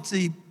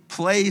guilty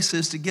place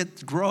is to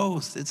get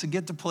growth. It's to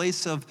get the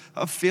place of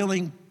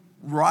feeling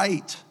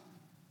right.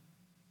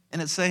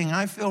 And it's saying,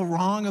 I feel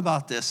wrong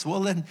about this. Well,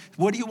 then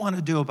what do you want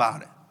to do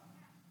about it?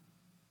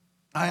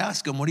 I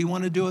asked them, what do you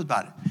want to do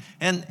about it?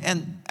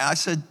 And I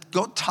said,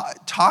 go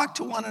talk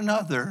to one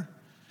another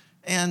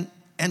and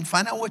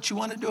find out what you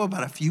want to do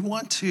about it. If you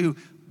want to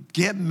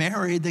get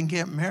married, then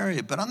get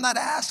married. But I'm not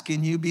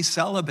asking you be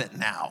celibate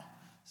now.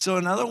 So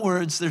in other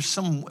words,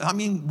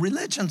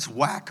 religion's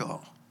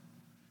wacko.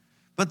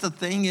 But the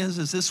thing is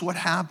this is what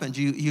happens.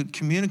 You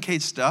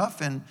communicate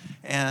stuff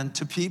and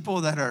to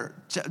people that are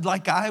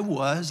like I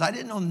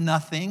didn't know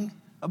nothing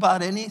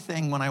about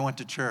anything when I went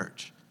to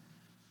church.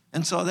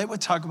 And so they would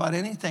talk about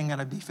anything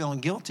and I'd be feeling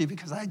guilty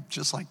because I'm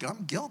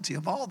guilty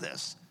of all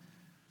this.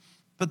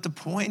 But the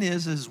point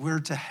is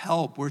we're to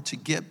help. We're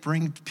to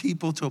bring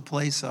people to a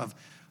place of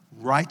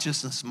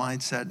righteousness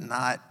mindset,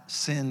 not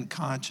sin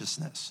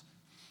consciousness.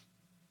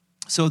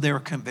 So they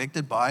were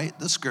convicted by,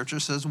 the scripture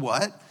says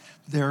what?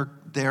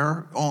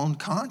 Their own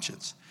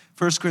conscience.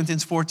 1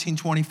 Corinthians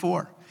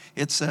 14:24.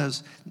 It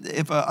says,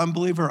 if an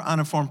unbeliever or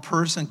uninformed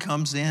person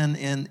comes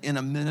in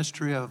a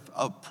ministry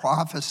of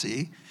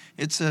prophecy,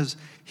 it says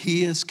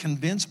he is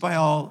convinced by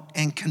all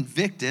and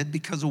convicted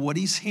because of what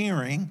he's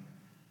hearing,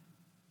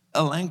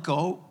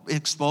 elenko,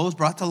 exposed,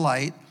 brought to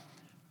light,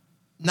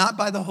 not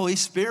by the Holy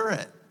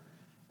Spirit.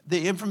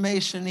 The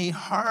information he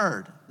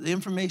heard, the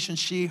information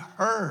she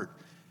heard,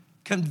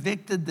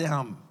 convicted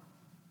them.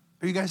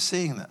 Are you guys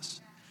seeing this?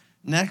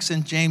 Next,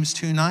 in James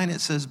 2:9,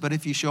 it says, but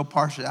if you show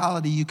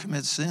partiality, you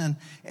commit sin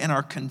and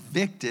are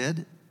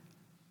convicted,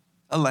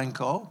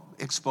 elenko,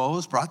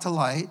 exposed, brought to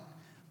light,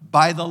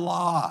 by the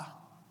law.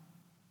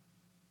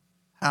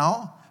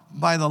 How?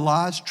 By the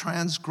law's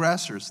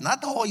transgressors,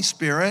 not the Holy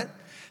Spirit.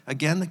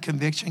 Again, the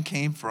conviction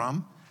came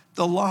from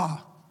the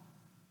law.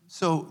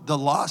 So the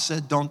law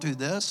said, don't do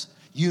this.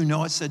 You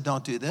know it said,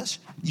 don't do this.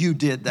 You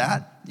did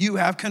that. You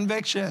have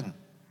conviction,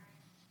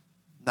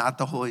 not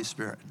the Holy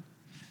Spirit.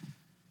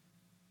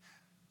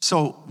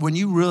 So when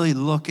you really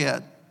look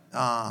at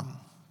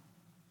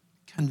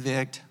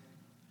convict,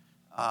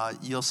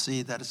 you'll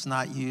see that it's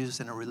not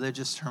used in a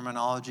religious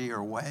terminology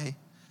or way.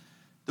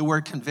 The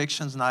word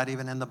conviction's not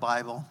even in the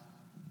Bible,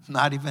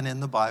 not even in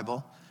the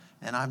Bible.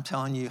 And I'm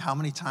telling you, how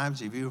many times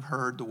have you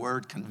heard the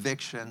word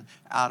conviction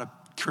out of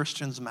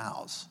Christians'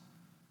 mouths?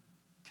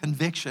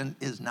 Conviction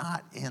is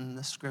not in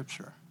the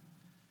scripture.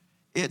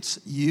 It's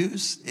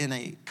used in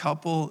a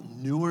couple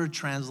newer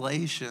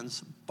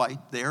translations by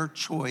their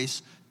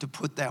choice to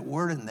put that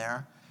word in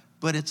there,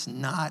 but it's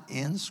not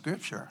in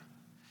scripture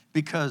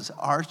because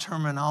our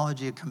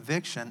terminology of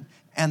conviction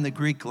and the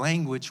Greek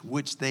language,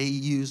 which they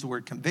use the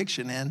word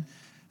conviction in,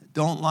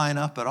 don't line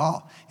up at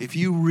all. If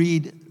you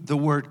read the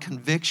word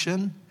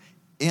conviction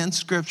in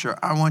scripture,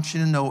 I want you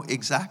to know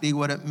exactly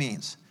what it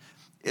means.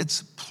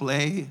 It's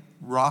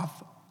plerao.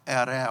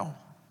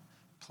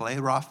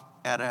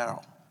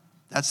 Plerao.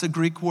 That's the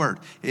Greek word.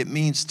 It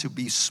means to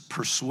be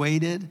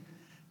persuaded,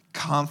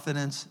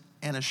 confidence,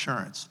 and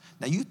assurance.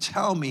 Now you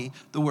tell me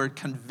the word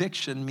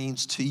conviction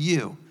means to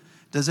you.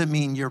 Does it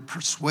mean you're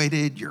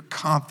persuaded, you're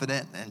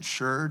confident, and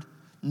assured?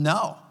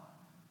 No.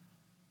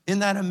 Isn't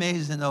that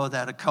amazing, though,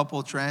 that a couple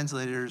of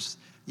translators,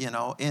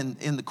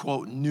 in the,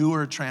 quote,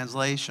 newer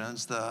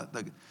translations, the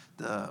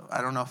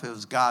I don't know if it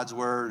was God's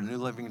Word, New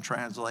Living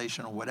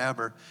Translation, or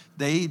whatever,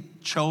 they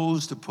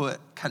chose to put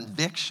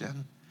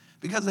conviction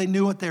because they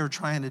knew what they were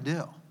trying to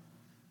do.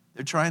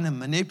 They're trying to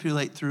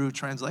manipulate through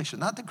translation,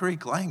 not the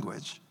Greek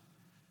language,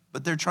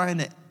 but they're trying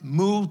to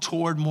move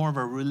toward more of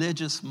a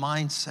religious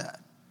mindset.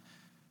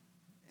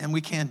 And we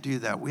can't do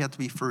that. We have to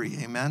be free,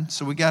 amen?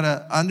 So we got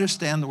to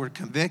understand the word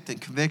convict and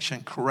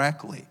conviction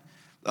correctly.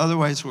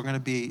 Otherwise, we're going to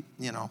be,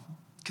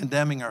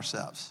 condemning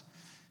ourselves.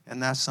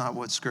 And that's not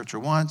what Scripture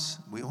wants.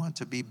 We want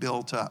to be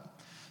built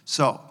up.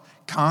 So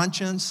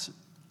conscience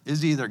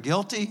is either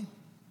guilty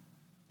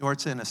or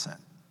it's innocent,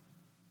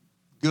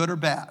 good or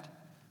bad.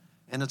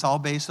 And it's all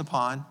based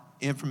upon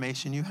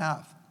information you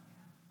have.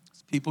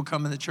 People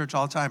come in the church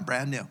all the time,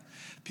 brand new.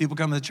 People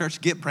come to the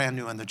church, get brand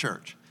new in the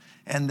church.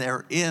 And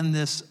they're in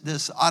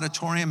this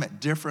auditorium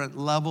at different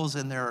levels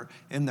in their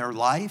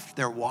life,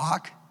 their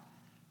walk.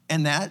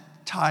 And that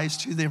ties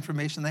to the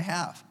information they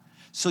have.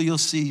 So you'll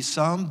see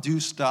some do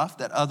stuff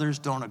that others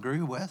don't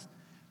agree with,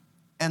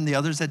 and the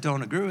others that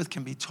don't agree with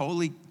can be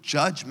totally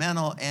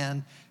judgmental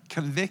and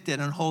convicted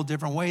in a whole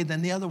different way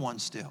than the other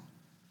ones do.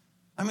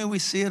 I mean, we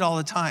see it all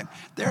the time.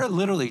 There are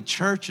literally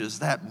churches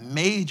that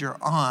major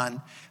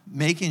on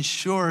making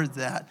sure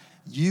that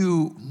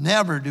you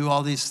never do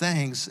all these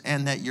things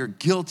and that you're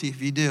guilty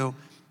if you do.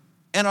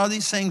 And are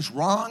these things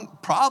wrong?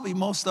 Probably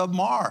most of them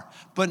are,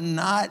 but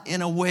not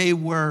in a way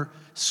where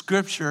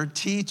Scripture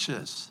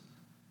teaches.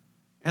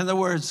 In other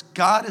words,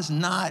 God is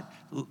not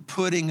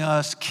putting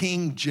us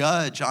king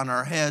judge on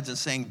our heads and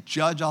saying,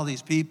 judge all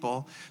these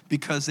people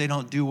because they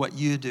don't do what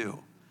you do.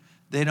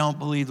 They don't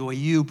believe the way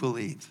you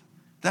believe.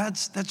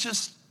 That's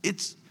just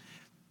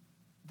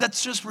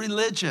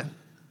religion.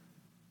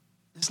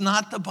 It's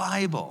not the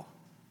Bible.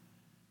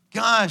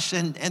 Gosh,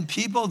 and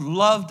people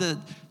love to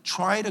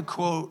try to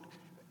quote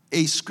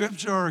a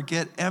scripture or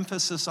get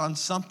emphasis on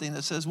something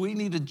that says we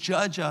need to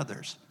judge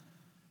others.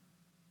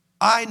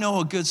 I know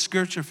a good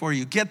scripture for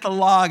you. Get the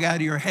log out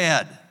of your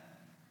head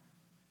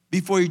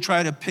before you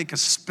try to pick a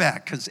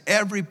speck, because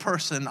every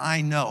person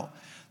I know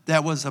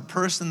that was a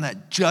person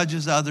that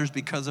judges others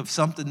because of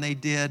something they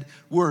did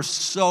were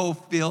so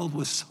filled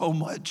with so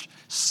much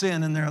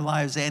sin in their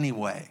lives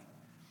anyway.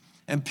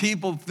 And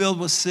people filled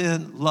with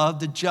sin love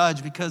to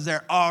judge because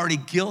they're already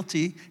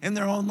guilty in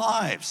their own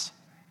lives.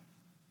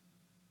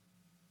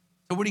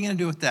 So what are you going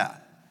to do with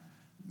that?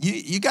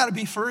 You got to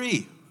be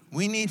free.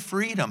 We need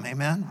freedom,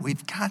 amen?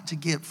 We've got to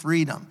get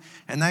freedom.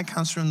 And that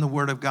comes from the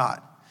Word of God.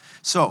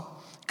 So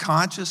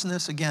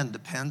consciousness, again,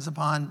 depends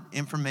upon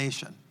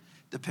information.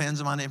 Depends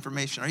upon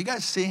information. Are you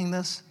guys seeing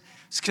this?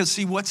 Because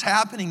see, what's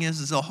happening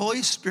is the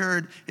Holy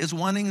Spirit is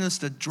wanting us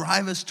to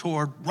drive us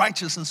toward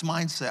righteousness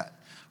mindset.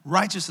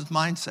 Righteousness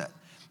mindset.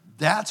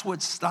 That's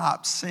what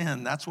stops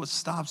sin. That's what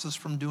stops us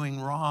from doing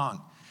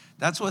wrong.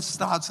 That's what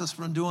stops us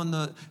from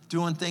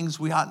doing things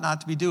we ought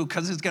not to be doing,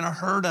 because it's going to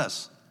hurt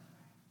us.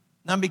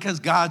 Not because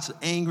God's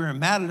angry and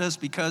mad at us,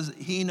 because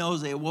he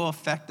knows it will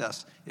affect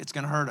us. It's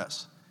going to hurt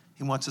us.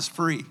 He wants us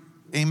free.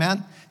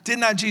 Amen? Did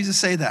not Jesus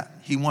say that?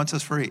 He wants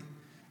us free.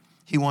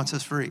 He wants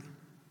us free.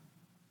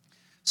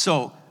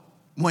 So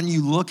when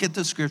you look at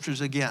the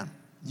scriptures again,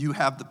 you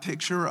have the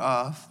picture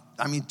of,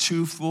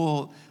 two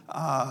full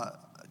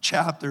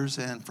chapters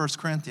in 1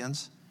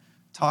 Corinthians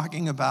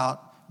talking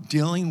about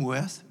dealing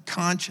with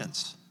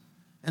conscience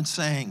and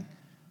saying,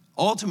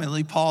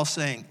 ultimately, Paul's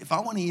saying, if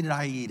I want to eat it,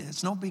 I eat it.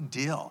 It's no big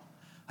deal.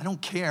 I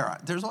don't care.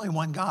 There's only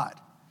one God.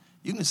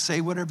 You can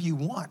say whatever you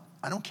want.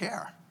 I don't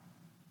care.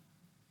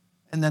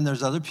 And then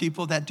there's other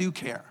people that do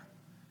care.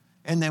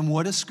 And then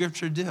what does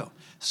Scripture do?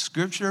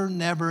 Scripture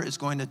never is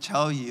going to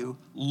tell you,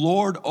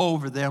 lord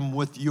over them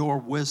with your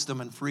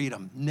wisdom and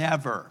freedom.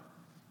 Never.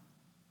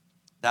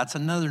 That's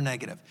another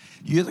negative.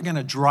 You're either going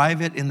to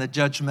drive it in the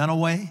judgmental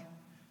way,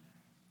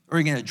 or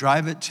you're going to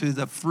drive it to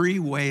the free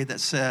way that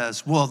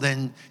says, well,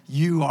 then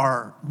you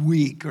are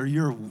weak,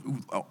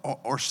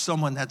 or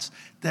someone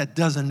that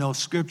doesn't know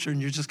Scripture, and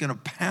you're just going to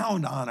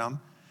pound on them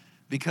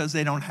because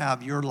they don't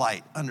have your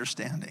light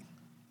understanding.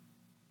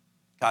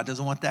 God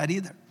doesn't want that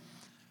either.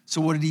 So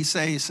what did he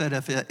say? He said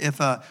if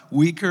a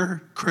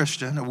weaker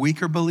Christian, a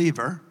weaker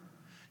believer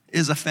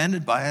is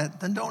offended by it,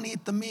 then don't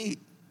eat the meat.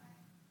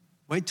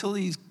 Wait till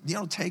he's,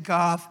 take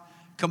off,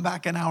 come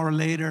back an hour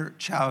later,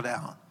 chow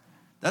down.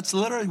 That's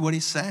literally what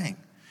he's saying.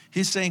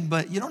 He's saying,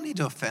 but you don't need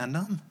to offend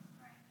them.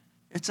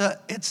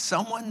 It's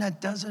someone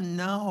that doesn't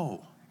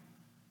know.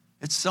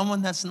 It's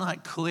someone that's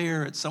not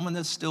clear. It's someone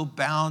that's still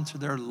bound to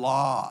their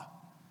law.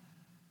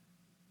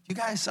 You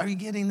guys, are you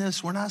getting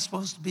this? We're not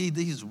supposed to be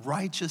these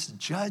righteous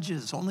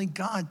judges. Only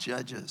God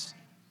judges.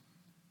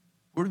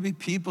 We're to be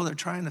people that are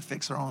trying to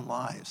fix our own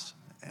lives.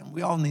 And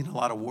we all need a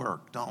lot of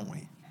work, don't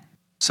we?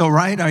 So,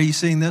 right, are you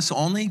seeing this?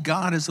 Only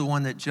God is the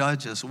one that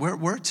judges.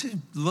 We're to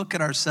look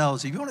at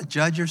ourselves. If you want to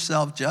judge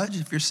yourself, judge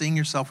if you're seeing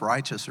yourself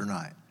righteous or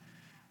not.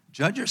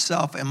 Judge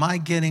yourself. Am I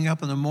getting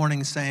up in the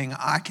morning saying,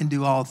 I can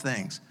do all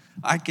things?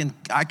 I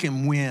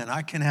can win.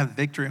 I can have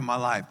victory in my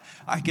life.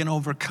 I can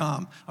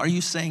overcome. Are you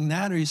saying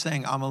that, or are you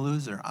saying, I'm a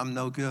loser, I'm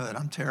no good,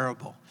 I'm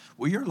terrible?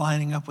 Well, you're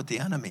lining up with the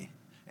enemy,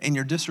 and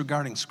you're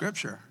disregarding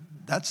Scripture.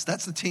 That's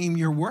the team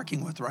you're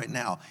working with right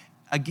now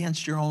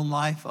against your own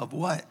life of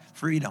what?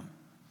 Freedom,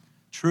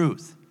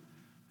 truth.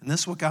 And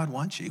this is what God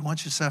wants you. He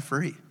wants you set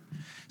free.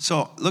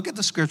 So look at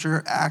the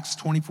Scripture. Acts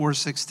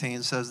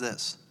 24:16 says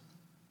this.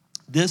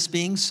 This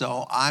being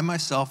so, I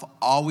myself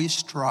always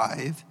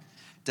strive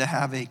to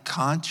have a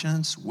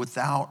conscience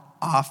without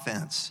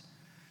offense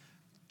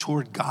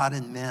toward God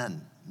and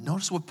men.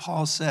 Notice what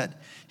Paul said.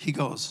 He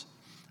goes,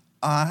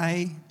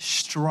 I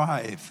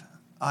strive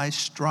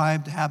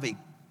to have a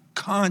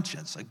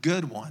conscience, a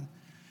good one,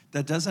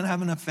 that doesn't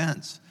have an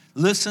offense.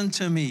 Listen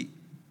to me,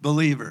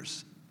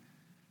 believers,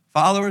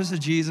 followers of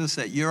Jesus,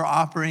 that you're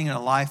operating in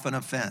a life of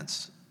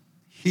offense.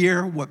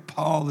 Hear what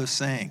Paul is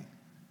saying.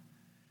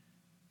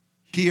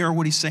 Hear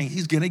what he's saying.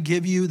 He's going to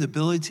give you the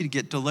ability to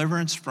get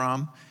deliverance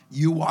from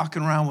you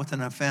walking around with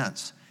an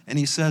offense. And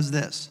he says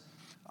this,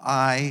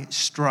 I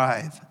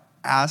strive,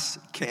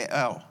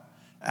 askeo,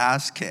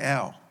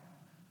 Askeo.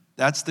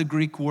 That's the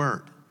Greek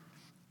word,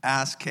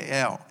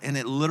 askeo. And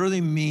it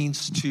literally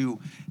means to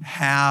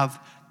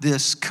have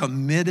this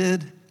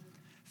committed,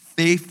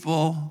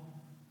 faithful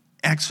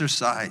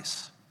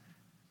exercise.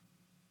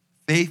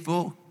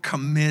 Faithful,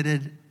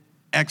 committed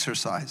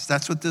exercise.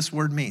 That's what this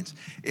word means.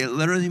 It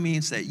literally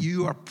means that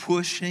you are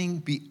pushing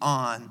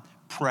beyond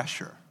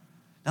pressure.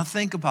 Now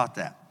think about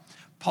that.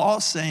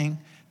 Paul's saying,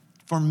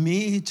 for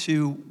me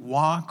to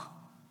walk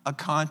a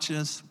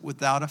conscience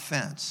without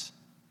offense,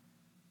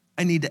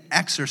 I need to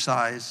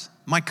exercise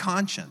my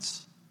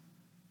conscience.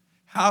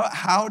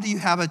 How do you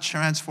have a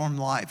transformed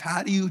life?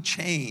 How do you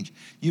change?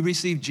 You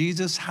receive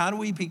Jesus. How do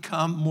we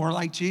become more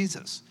like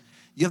Jesus?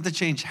 You have to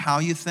change how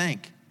you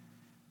think.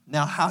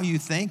 Now, how you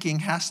thinking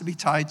has to be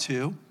tied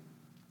to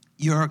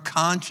your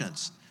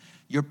conscience,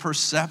 your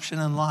perception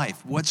in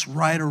life, what's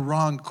right or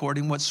wrong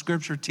according to what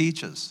Scripture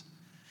teaches.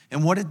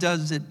 And what it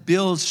does is it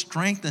builds,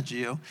 strengthens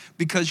you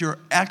because you're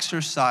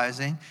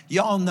exercising.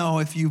 Y'all know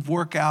if you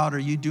work out or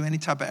you do any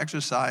type of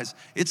exercise,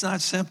 it's not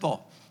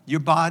simple.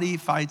 Your body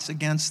fights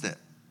against it.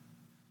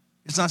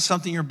 It's not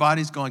something your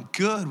body's going,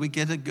 good, we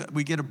get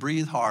to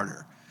breathe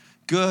harder.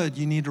 Good,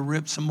 you need to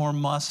rip some more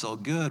muscle.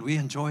 Good, we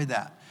enjoy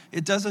that.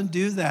 It doesn't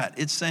do that.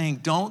 It's saying,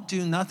 don't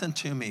do nothing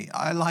to me.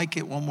 I like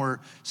it when we're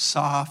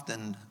soft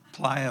and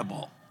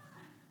pliable.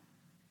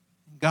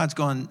 God's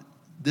going,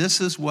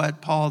 this is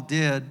what Paul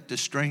did to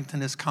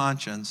strengthen his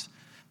conscience.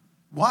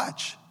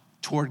 Watch,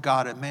 toward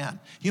God and man.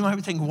 You might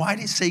be thinking, why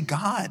did he say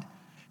God?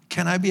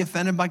 Can I be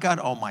offended by God?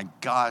 Oh my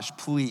gosh,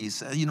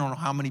 please. You don't know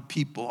how many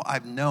people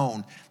I've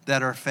known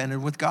that are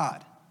offended with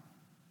God.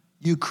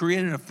 You create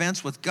an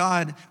offense with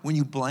God when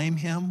you blame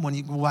him,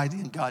 why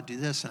didn't God do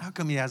this? And how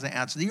come he hasn't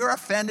answered? You're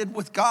offended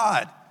with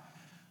God.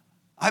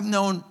 I've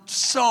known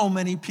so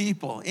many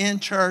people in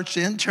church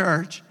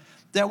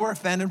that were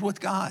offended with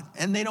God.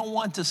 And they don't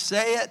want to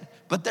say it,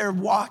 but they're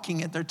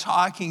walking it, they're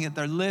talking it,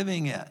 they're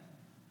living it.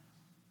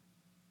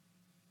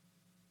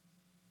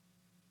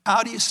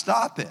 How do you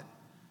stop it?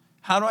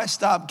 How do I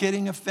stop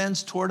getting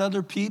offense toward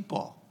other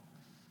people?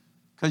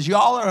 Because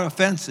y'all are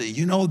offensive.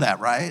 You know that,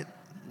 right?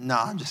 No,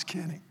 I'm just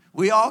kidding.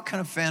 We all can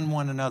offend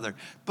one another.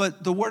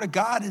 But the word of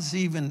God is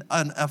even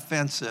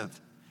offensive.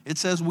 It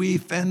says we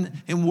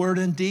offend in word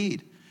and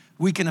deed.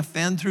 We can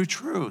offend through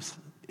truth.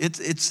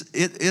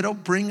 It'll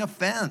bring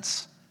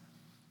offense.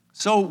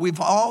 So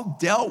we've all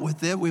dealt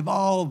with it. We've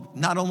all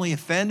not only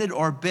offended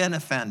or been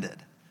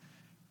offended.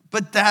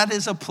 But that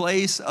is a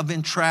place of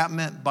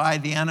entrapment by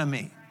the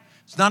enemy.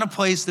 It's not a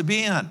place to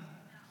be in.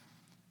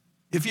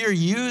 If you're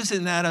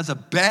using that as a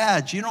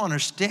badge, you don't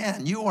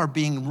understand. You are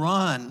being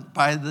run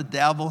by the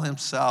devil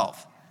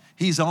himself.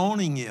 He's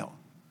owning you.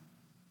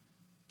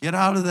 Get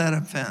out of that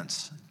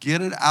offense.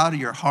 Get it out of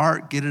your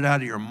heart. Get it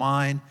out of your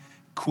mind.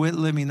 Quit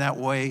living that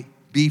way.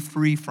 Be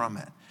free from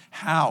it.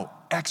 How?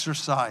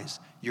 Exercise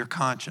your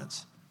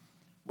conscience.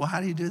 Well, how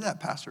do you do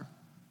that, Pastor?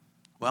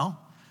 Well,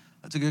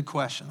 that's a good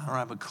question. I don't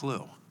have a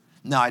clue.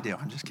 No, I do.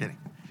 I'm just kidding.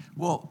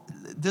 Well,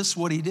 this is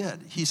what he did.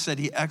 He said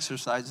he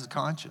exercised his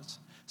conscience.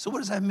 So what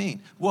does that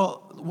mean?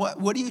 Well,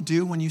 what do you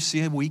do when you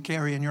see a weak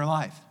area in your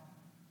life?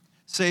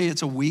 Say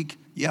it's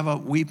you have a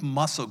weak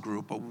muscle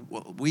group, a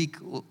weak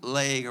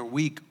leg or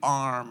weak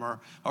arm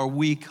or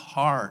weak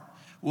heart.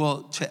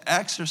 Well, to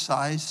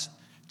exercise,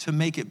 to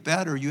make it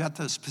better, you have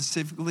to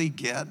specifically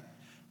get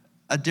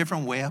a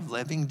different way of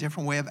living,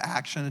 different way of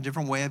action, a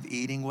different way of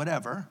eating,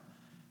 whatever.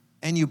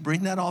 And you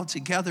bring that all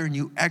together and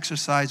you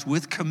exercise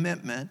with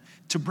commitment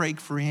to break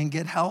free and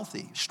get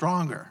healthy,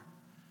 stronger.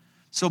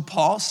 So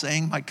Paul's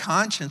saying my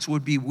conscience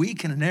would be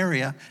weak in an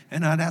area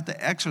and I'd have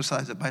to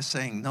exercise it by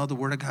saying, no, the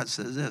word of God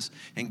says this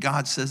and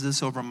God says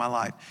this over my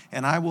life.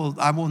 And I will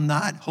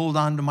not hold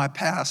on to my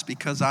past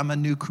because I'm a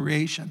new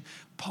creation.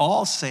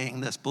 Paul's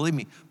saying this, believe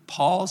me,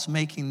 Paul's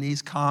making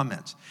these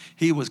comments.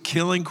 He was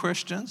killing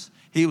Christians.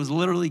 He was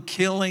literally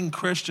killing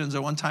Christians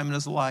at one time in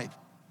his life.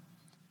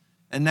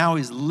 And now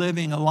he's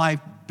living a life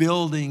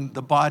building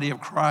the body of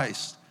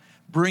Christ,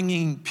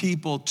 bringing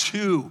people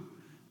to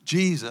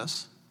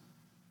Jesus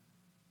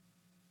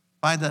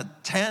by the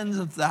tens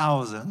of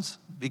thousands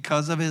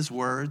because of his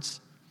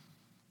words.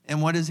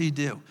 And what does he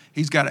do?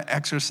 He's got to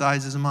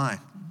exercise his mind.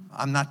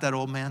 I'm not that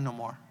old man no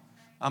more.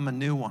 I'm a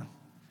new one.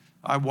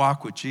 I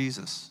walk with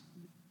Jesus.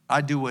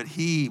 I do what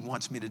he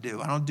wants me to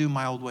do. I don't do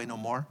my old way no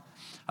more.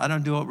 I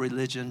don't do what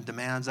religion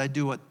demands. I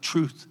do what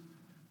truth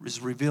is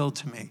revealed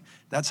to me.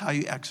 That's how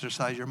you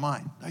exercise your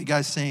mind. Are you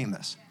guys seeing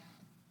this?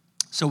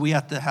 So we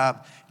have to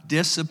have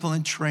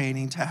discipline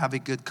training to have a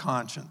good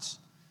conscience.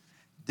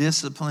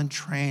 Discipline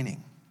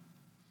training.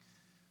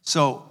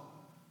 So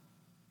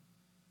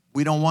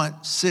we don't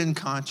want sin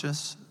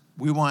conscious.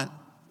 We want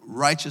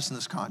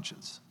righteousness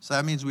conscious. So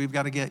that means we've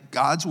got to get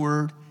God's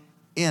word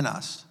in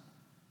us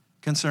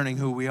concerning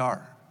who we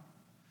are.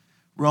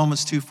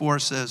 Romans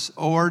 2:4 says,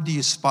 or do you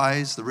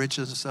despise the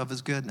riches of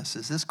his goodness?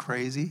 Is this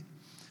crazy?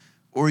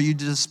 Or you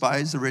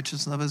despise the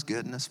riches of his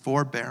goodness,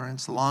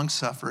 forbearance,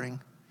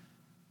 long-suffering.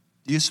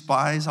 Do you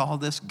despise all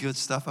this good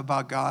stuff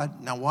about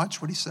God? Now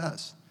watch what he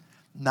says.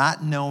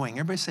 Not knowing.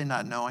 Everybody say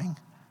not knowing.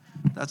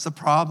 That's the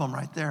problem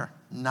right there.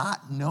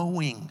 Not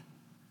knowing.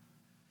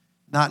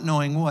 Not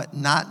knowing what?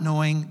 Not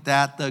knowing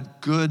that the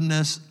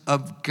goodness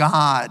of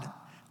God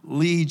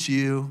leads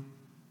you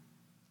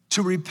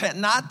to repent.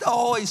 Not the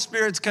Holy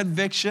Spirit's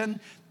conviction.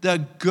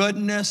 The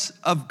goodness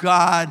of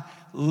God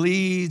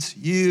leads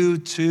you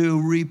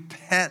to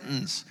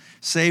repentance.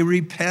 Say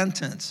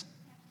repentance.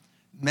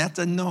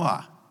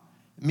 Metanoia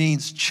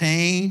means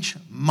change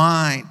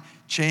mind,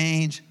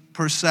 change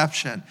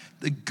perception.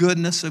 The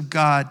goodness of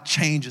God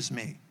changes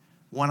me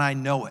when I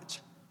know it,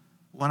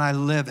 when I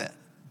live it,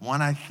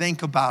 when I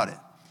think about it.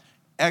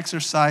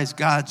 Exercise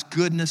God's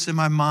goodness in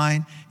my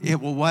mind. It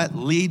will what?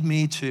 Lead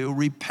me to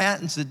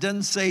repentance. It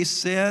didn't say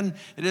sin.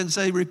 It didn't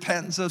say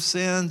repentance of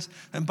sins.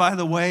 And by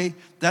the way,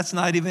 that's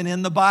not even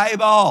in the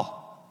Bible.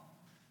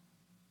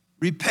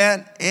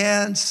 Repent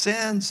and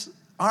sins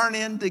aren't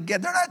in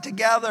together. They're not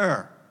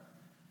together.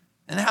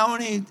 And how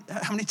many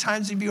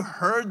times have you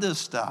heard this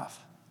stuff?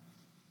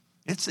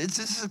 This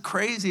is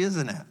crazy,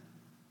 isn't it?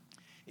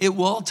 It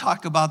will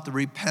talk about the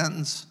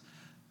repentance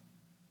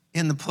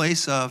in the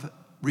place of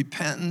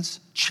repentance,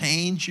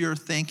 change your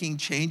thinking,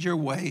 change your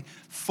way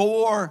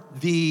for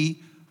the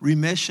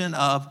remission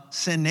of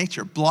sin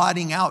nature,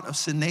 blotting out of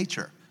sin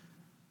nature,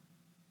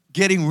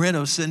 getting rid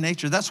of sin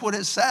nature. That's what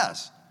it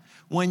says.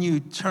 When you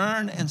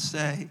turn and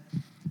say,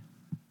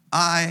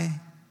 I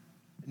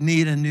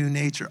need a new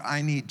nature,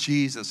 I need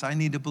Jesus, I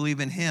need to believe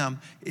in him,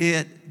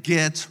 it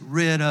gets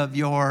rid of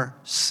your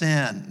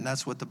sin. And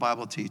that's what the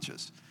Bible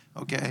teaches,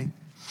 okay?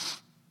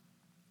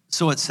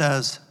 So it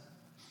says,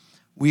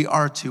 we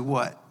are to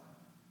what?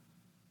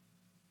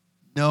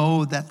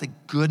 Know that the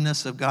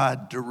goodness of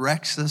God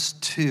directs us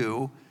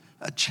to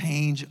a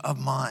change of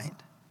mind.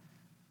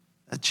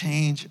 A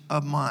change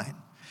of mind.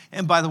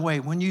 And by the way,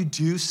 when you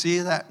do see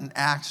that in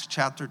Acts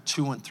chapter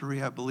 2 and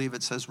 3, I believe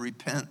it says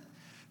repent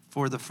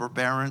for the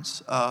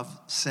forbearance of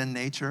sin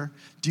nature.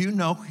 Do you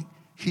know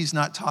he's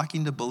not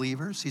talking to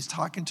believers? He's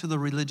talking to the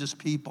religious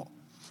people.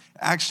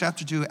 Acts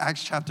chapter 2,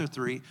 Acts chapter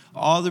 3,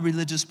 all the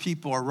religious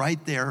people are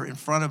right there in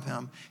front of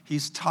him.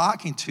 He's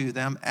talking to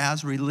them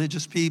as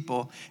religious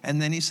people.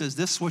 And then he says,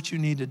 this is what you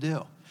need to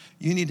do.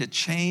 You need to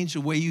change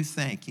the way you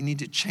think. You need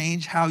to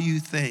change how you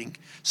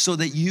think so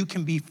that you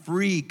can be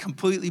free,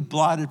 completely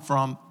blotted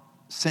from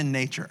sin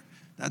nature.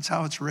 That's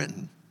how it's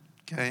written,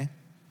 okay?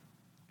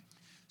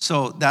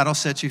 So that'll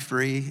set you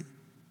free.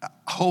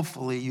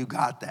 Hopefully you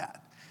got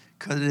that,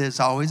 because it is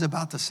always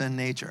about the sin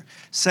nature.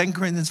 2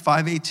 Corinthians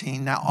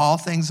 5:18, now all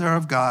things are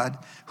of God,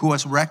 who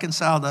has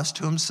reconciled us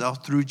to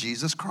himself through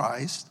Jesus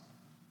Christ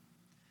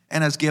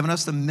and has given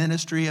us the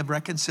ministry of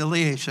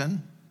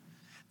reconciliation.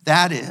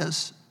 That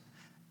is,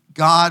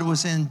 God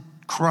was in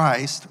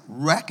Christ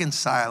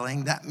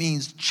reconciling. That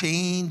means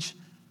change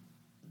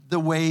the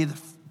way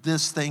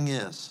this thing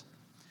is.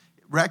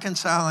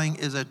 Reconciling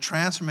is a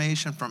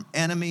transformation from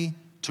enemy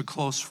to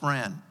close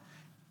friend.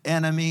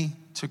 Enemy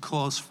to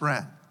close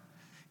friend.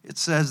 It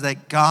says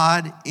that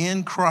God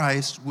in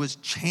Christ was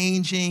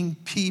changing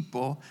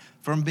people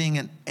from being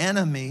an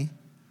enemy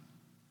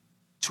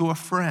to a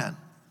friend.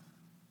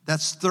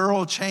 That's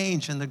thorough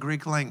change in the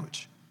Greek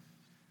language.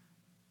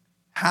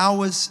 How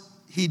was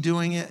he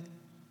doing it?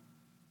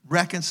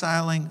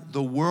 Reconciling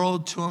the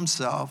world to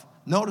himself.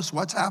 Notice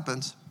what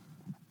happens.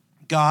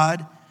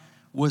 God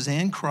was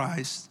in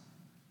Christ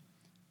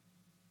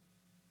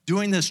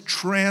doing this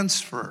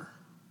transfer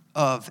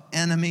of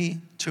enemy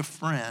to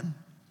friend,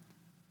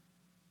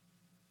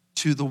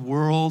 to the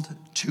world,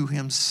 to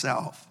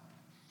himself,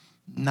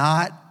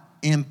 not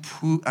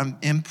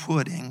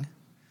inputting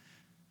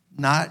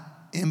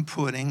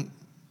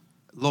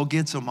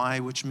logizomai,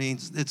 which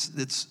means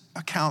it's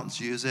accountants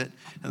use it.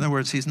 In other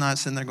words, he's not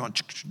sitting there going,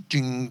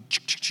 ching,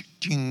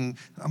 ching,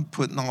 I'm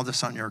putting all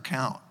this on your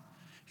account.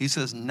 He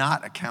says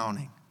not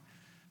accounting.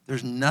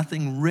 There's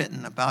nothing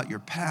written about your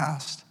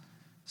past.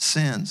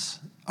 Sins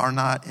are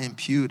not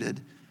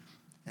imputed.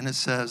 And it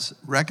says,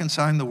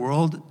 reconciling the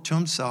world to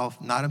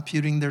himself, not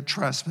imputing their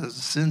trespasses,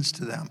 sins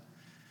to them.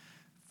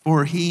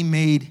 For he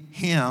made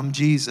him,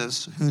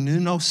 Jesus, who knew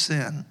no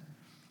sin,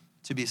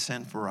 to be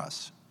sin for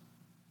us,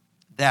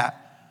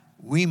 that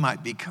we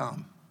might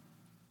become,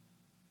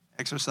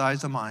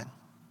 exercise the mind,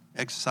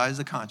 exercise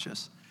the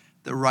conscience,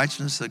 the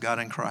righteousness of God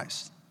in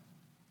Christ.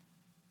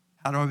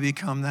 How do I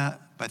become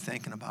that? By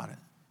thinking about it,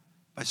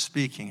 by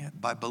speaking it,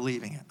 by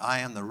believing it. I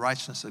am the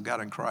righteousness of God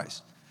in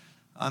Christ.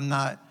 I'm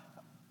not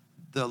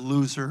the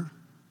loser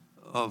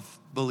of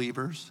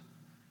believers,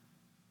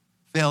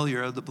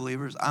 failure of the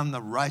believers. I'm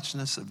the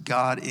righteousness of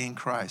God in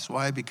Christ.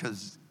 Why?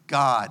 Because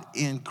God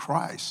in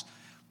Christ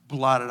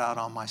blotted out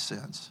all my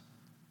sins.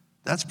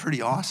 That's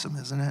pretty awesome,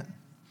 isn't it?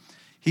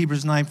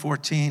 Hebrews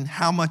 9:14,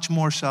 how much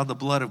more shall the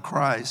blood of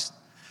Christ,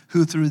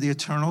 who through the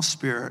eternal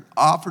Spirit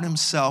offered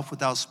himself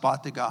without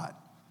spot to God.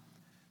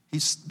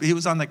 He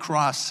was on the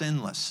cross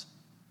sinless.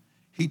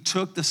 He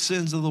took the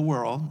sins of the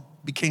world,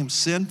 became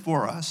sin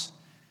for us.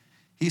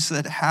 He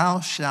said, how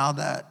shall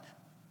that,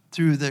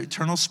 through the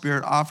eternal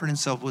Spirit, offered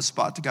himself with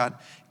spot to God,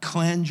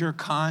 cleanse your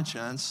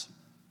conscience?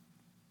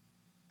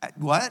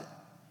 What?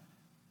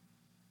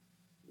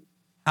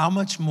 how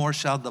much more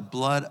shall the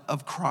blood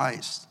of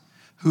Christ,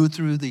 who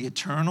through the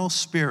eternal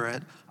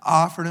Spirit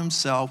offered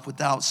himself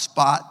without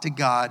spot to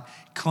God,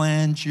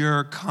 cleanse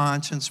your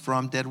conscience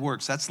from dead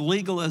works? That's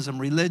legalism,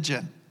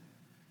 religion.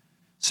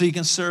 So you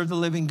can serve the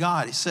living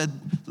God. He said,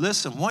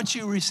 listen, once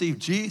you receive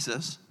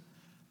Jesus,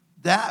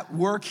 that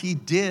work he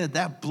did,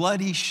 that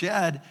blood he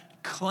shed,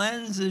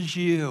 cleanses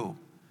you,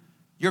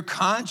 your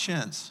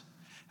conscience.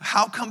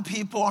 How come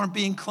people aren't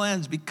being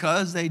cleansed?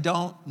 Because they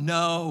don't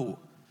know.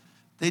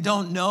 They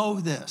don't know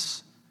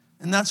this.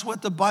 And that's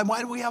what the Bible,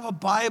 why do we have a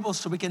Bible?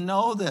 So we can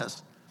know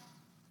this.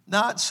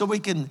 Not so we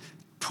can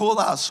pull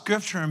out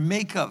scripture and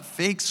make up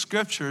fake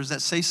scriptures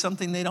that say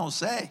something they don't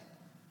say.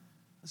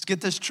 Let's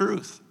get this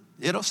truth.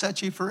 It'll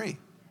set you free.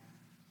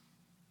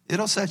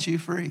 It'll set you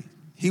free.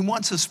 He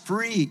wants us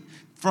free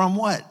from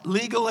what?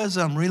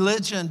 Legalism,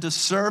 religion, to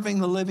serving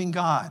the living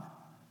God.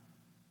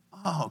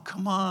 Oh,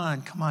 come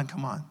on.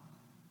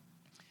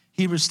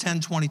 Hebrews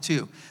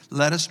 10:22.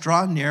 Let us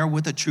draw near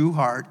with a true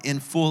heart in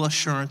full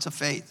assurance of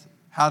faith.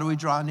 How do we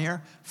draw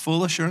near?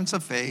 Full assurance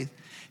of faith,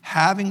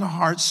 having our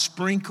hearts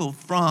sprinkled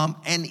from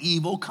an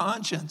evil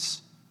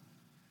conscience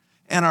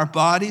and our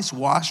bodies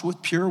washed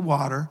with pure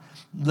water.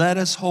 Let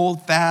us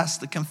hold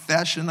fast the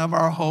confession of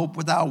our hope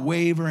without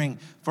wavering,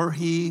 for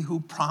he who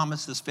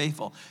promised is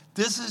faithful.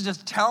 This is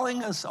just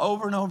telling us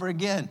over and over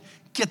again,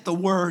 get the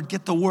word,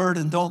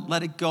 and don't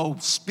let it go.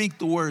 Speak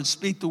the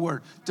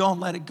word, don't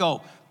let it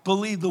go.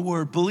 Believe the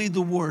word,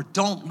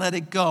 don't let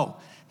it go.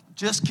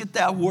 Just get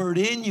that word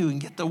in you and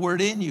get the word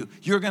in you.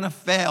 You're going to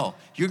fail.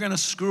 You're going to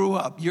screw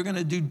up. You're going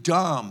to do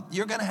dumb.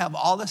 You're going to have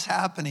all this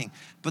happening.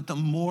 But the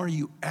more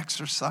you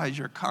exercise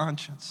your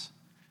conscience,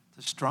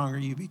 the stronger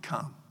you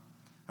become.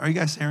 Are you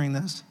guys hearing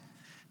this?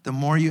 The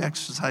more you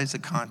exercise the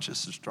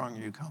conscience, the stronger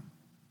you become.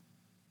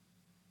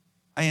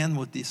 I end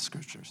with these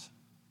scriptures.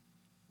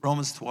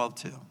 Romans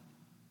 12:2.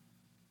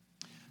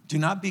 Do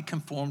not be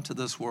conformed to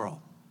this world.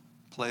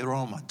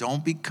 Pleroma.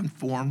 Don't be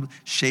conformed,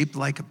 shaped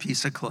like a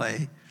piece of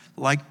clay,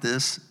 like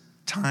this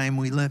time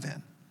we live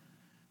in.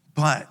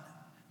 But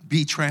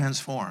be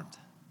transformed.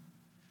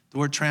 The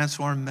word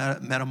transform,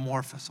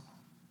 metamorpho.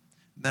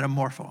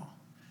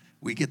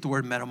 We get the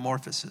word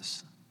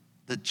metamorphosis.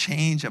 The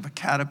change of a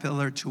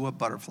caterpillar to a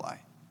butterfly.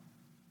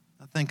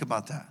 Now think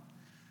about that.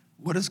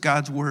 What does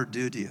God's word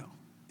do to you?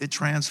 It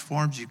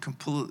transforms you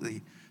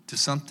completely to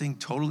something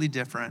totally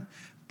different,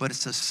 but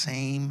it's the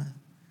same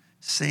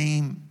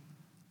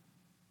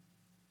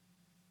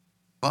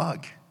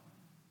bug.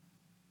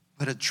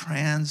 But a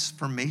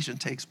transformation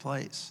takes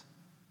place.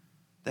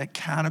 That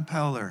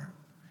caterpillar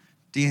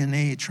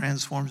DNA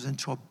transforms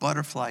into a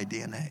butterfly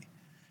DNA.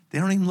 They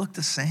don't even look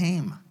the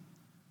same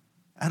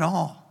at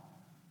all.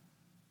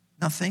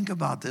 Now think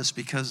about this,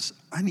 because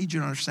I need you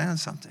to understand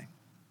something.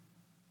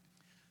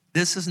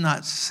 This is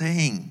not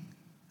saying,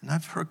 and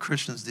I've heard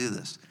Christians do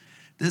this,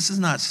 this is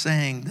not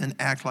saying then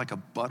act like a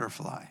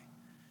butterfly.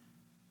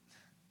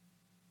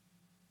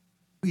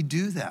 We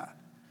do that.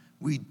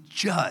 We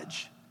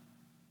judge.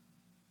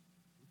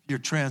 If you're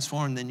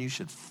transformed, then you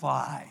should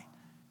fly.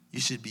 You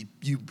should be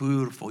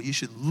beautiful. You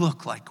should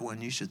look like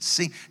one. You should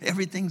sing.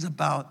 Everything's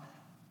about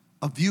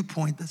a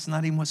viewpoint that's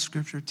not even what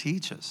Scripture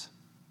teaches.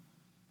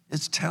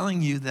 It's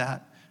telling you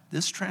that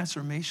this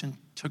transformation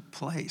took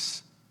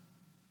place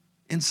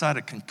inside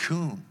a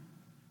cocoon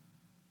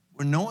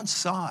where no one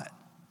saw it,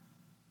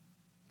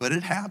 but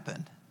it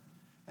happened.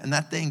 And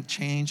that thing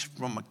changed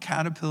from a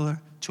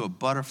caterpillar to a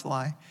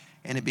butterfly,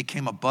 and it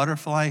became a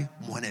butterfly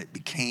when it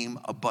became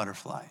a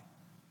butterfly.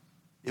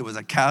 It was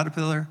a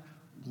caterpillar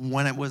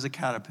when it was a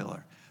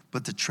caterpillar,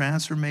 but the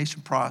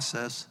transformation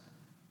process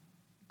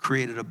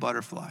created a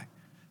butterfly.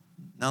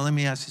 Now let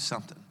me ask you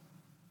something.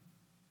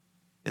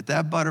 If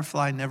that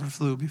butterfly never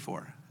flew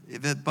before,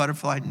 if that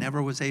butterfly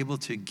never was able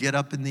to get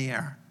up in the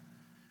air,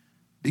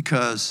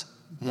 because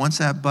once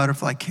that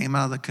butterfly came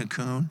out of the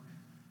cocoon,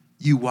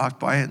 you walked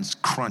by it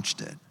and crunched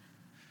it.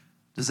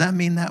 Does that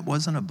mean that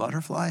wasn't a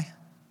butterfly?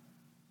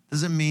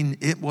 Does it mean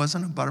it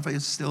wasn't a butterfly?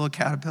 It's still a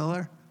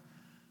caterpillar?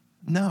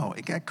 No,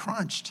 it got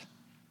crunched.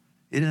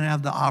 It didn't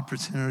have the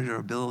opportunity or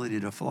ability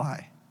to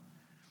fly.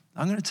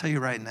 I'm going to tell you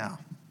right now,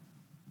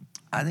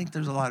 I think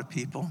there's a lot of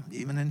people,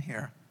 even in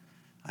here,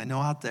 I know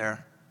out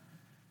there,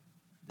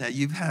 that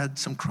you've had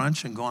some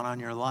crunching going on in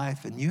your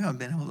life and you haven't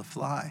been able to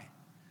fly.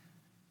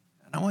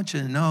 And I want you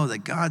to know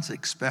that God's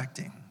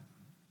expecting.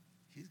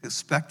 He's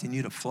expecting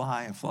you to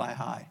fly and fly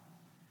high.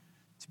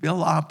 To be able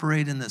to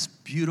operate in this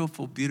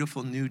beautiful,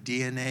 beautiful new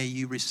DNA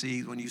you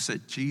received when you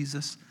said,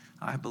 Jesus,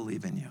 I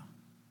believe in you.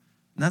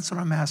 And that's what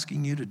I'm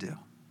asking you to do.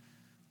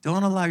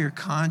 Don't allow your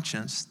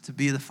conscience to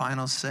be the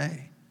final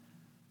say.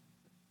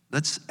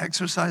 Let's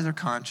exercise our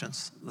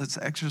conscience. Let's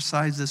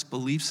exercise this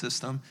belief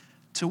system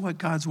to what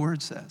God's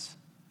word says.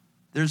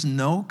 There's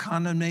no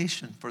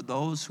condemnation for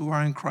those who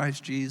are in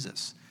Christ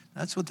Jesus.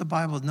 That's what the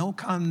Bible is. No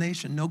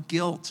condemnation, no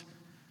guilt.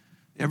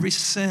 Every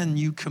sin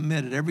you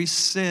committed, every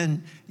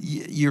sin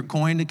you're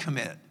going to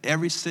commit,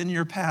 every sin in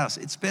your past,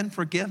 it's been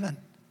forgiven.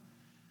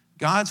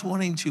 God's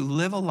wanting to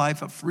live a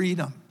life of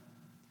freedom.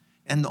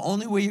 And the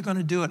only way you're going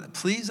to do it,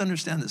 please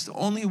understand this, the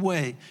only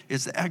way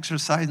is to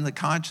exercise in the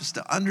conscience,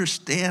 to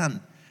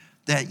understand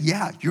that,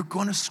 yeah, you're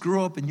going to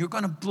screw up and you're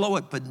going to blow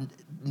it, but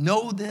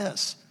know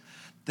this,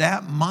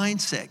 that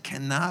mindset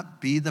cannot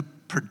be the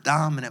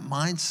predominant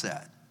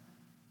mindset.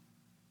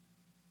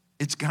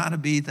 It's got to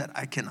be that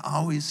I can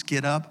always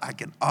get up, I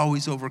can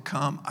always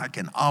overcome, I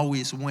can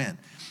always win.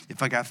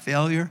 If I got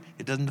failure,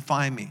 it doesn't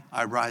define me,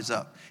 I rise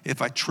up.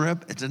 If I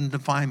trip, it doesn't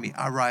define me,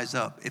 I rise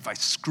up. If I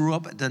screw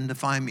up, it doesn't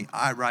define me,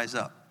 I rise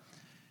up.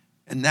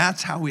 And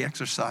that's how we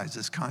exercise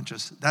this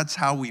conscious. That's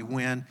how we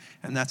win,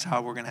 and that's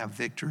how we're going to have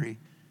victory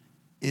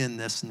in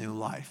this new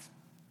life.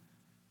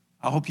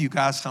 I hope you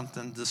got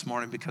something this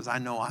morning, because I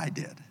know I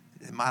did.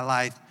 In my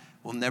life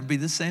will never be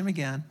the same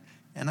again.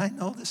 And I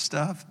know this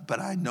stuff, but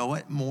I know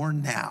it more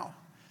now.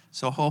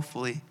 So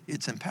hopefully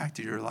it's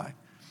impacted your life.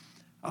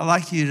 I'd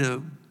like you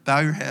to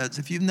bow your heads.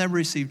 If you've never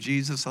received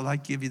Jesus, I'd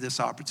like to give you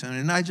this opportunity.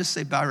 And I just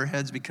say bow your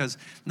heads because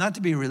not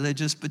to be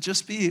religious, but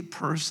just be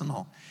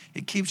personal.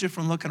 It keeps you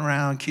from looking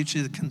around, keeps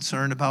you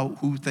concerned about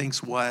who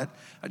thinks what.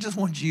 I just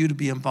want you to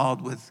be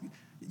involved with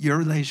your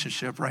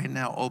relationship right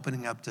now,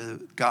 opening up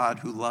to God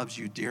who loves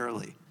you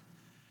dearly.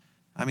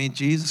 I mean,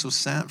 Jesus was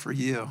sent for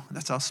you.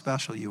 That's how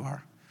special you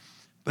are.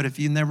 But if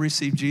you never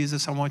received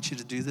Jesus, I want you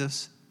to do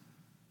this.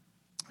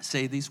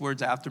 Say these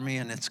words after me,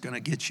 and it's going to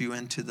get you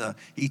into the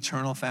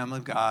eternal family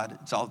of God.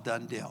 It's all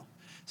done deal.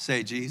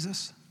 Say,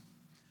 Jesus,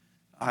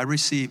 I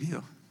receive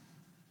you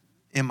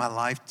in my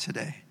life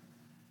today.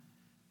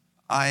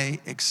 I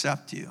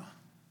accept you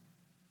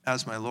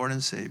as my Lord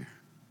and Savior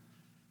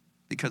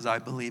because I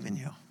believe in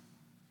you.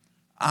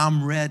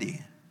 I'm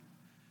ready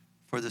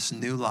for this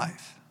new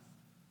life.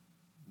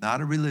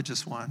 Not a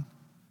religious one,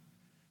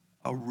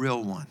 a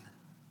real one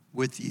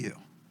with you.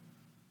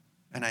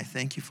 And I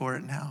thank you for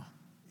it now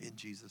in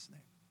Jesus'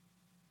 name.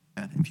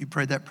 And if you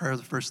prayed that prayer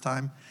the first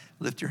time,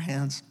 lift your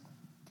hands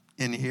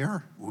in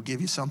here. We'll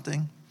give you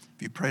something.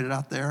 If you prayed it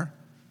out there,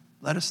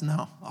 let us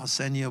know. I'll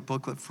send you a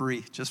booklet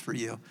free just for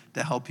you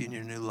to help you in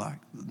your new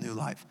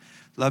life.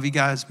 Love you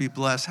guys. Be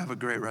blessed. Have a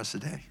great rest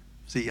of the day.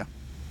 See ya.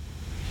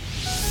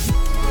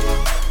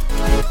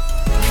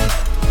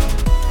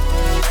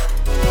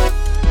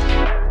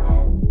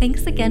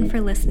 Thanks again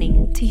for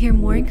listening. To hear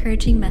more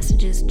encouraging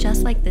messages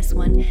just like this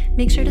one,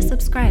 make sure to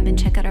subscribe and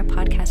check out our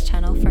podcast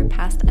channel for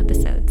past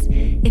episodes.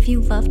 If you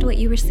loved what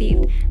you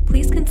received,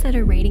 please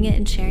consider rating it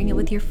and sharing it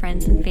with your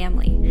friends and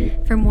family.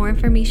 For more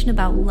information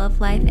about Love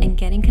Life and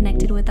getting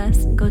connected with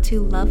us, go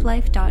to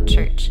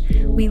lovelife.church.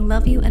 We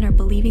love you and are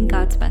believing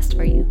God's best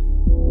for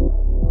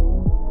you.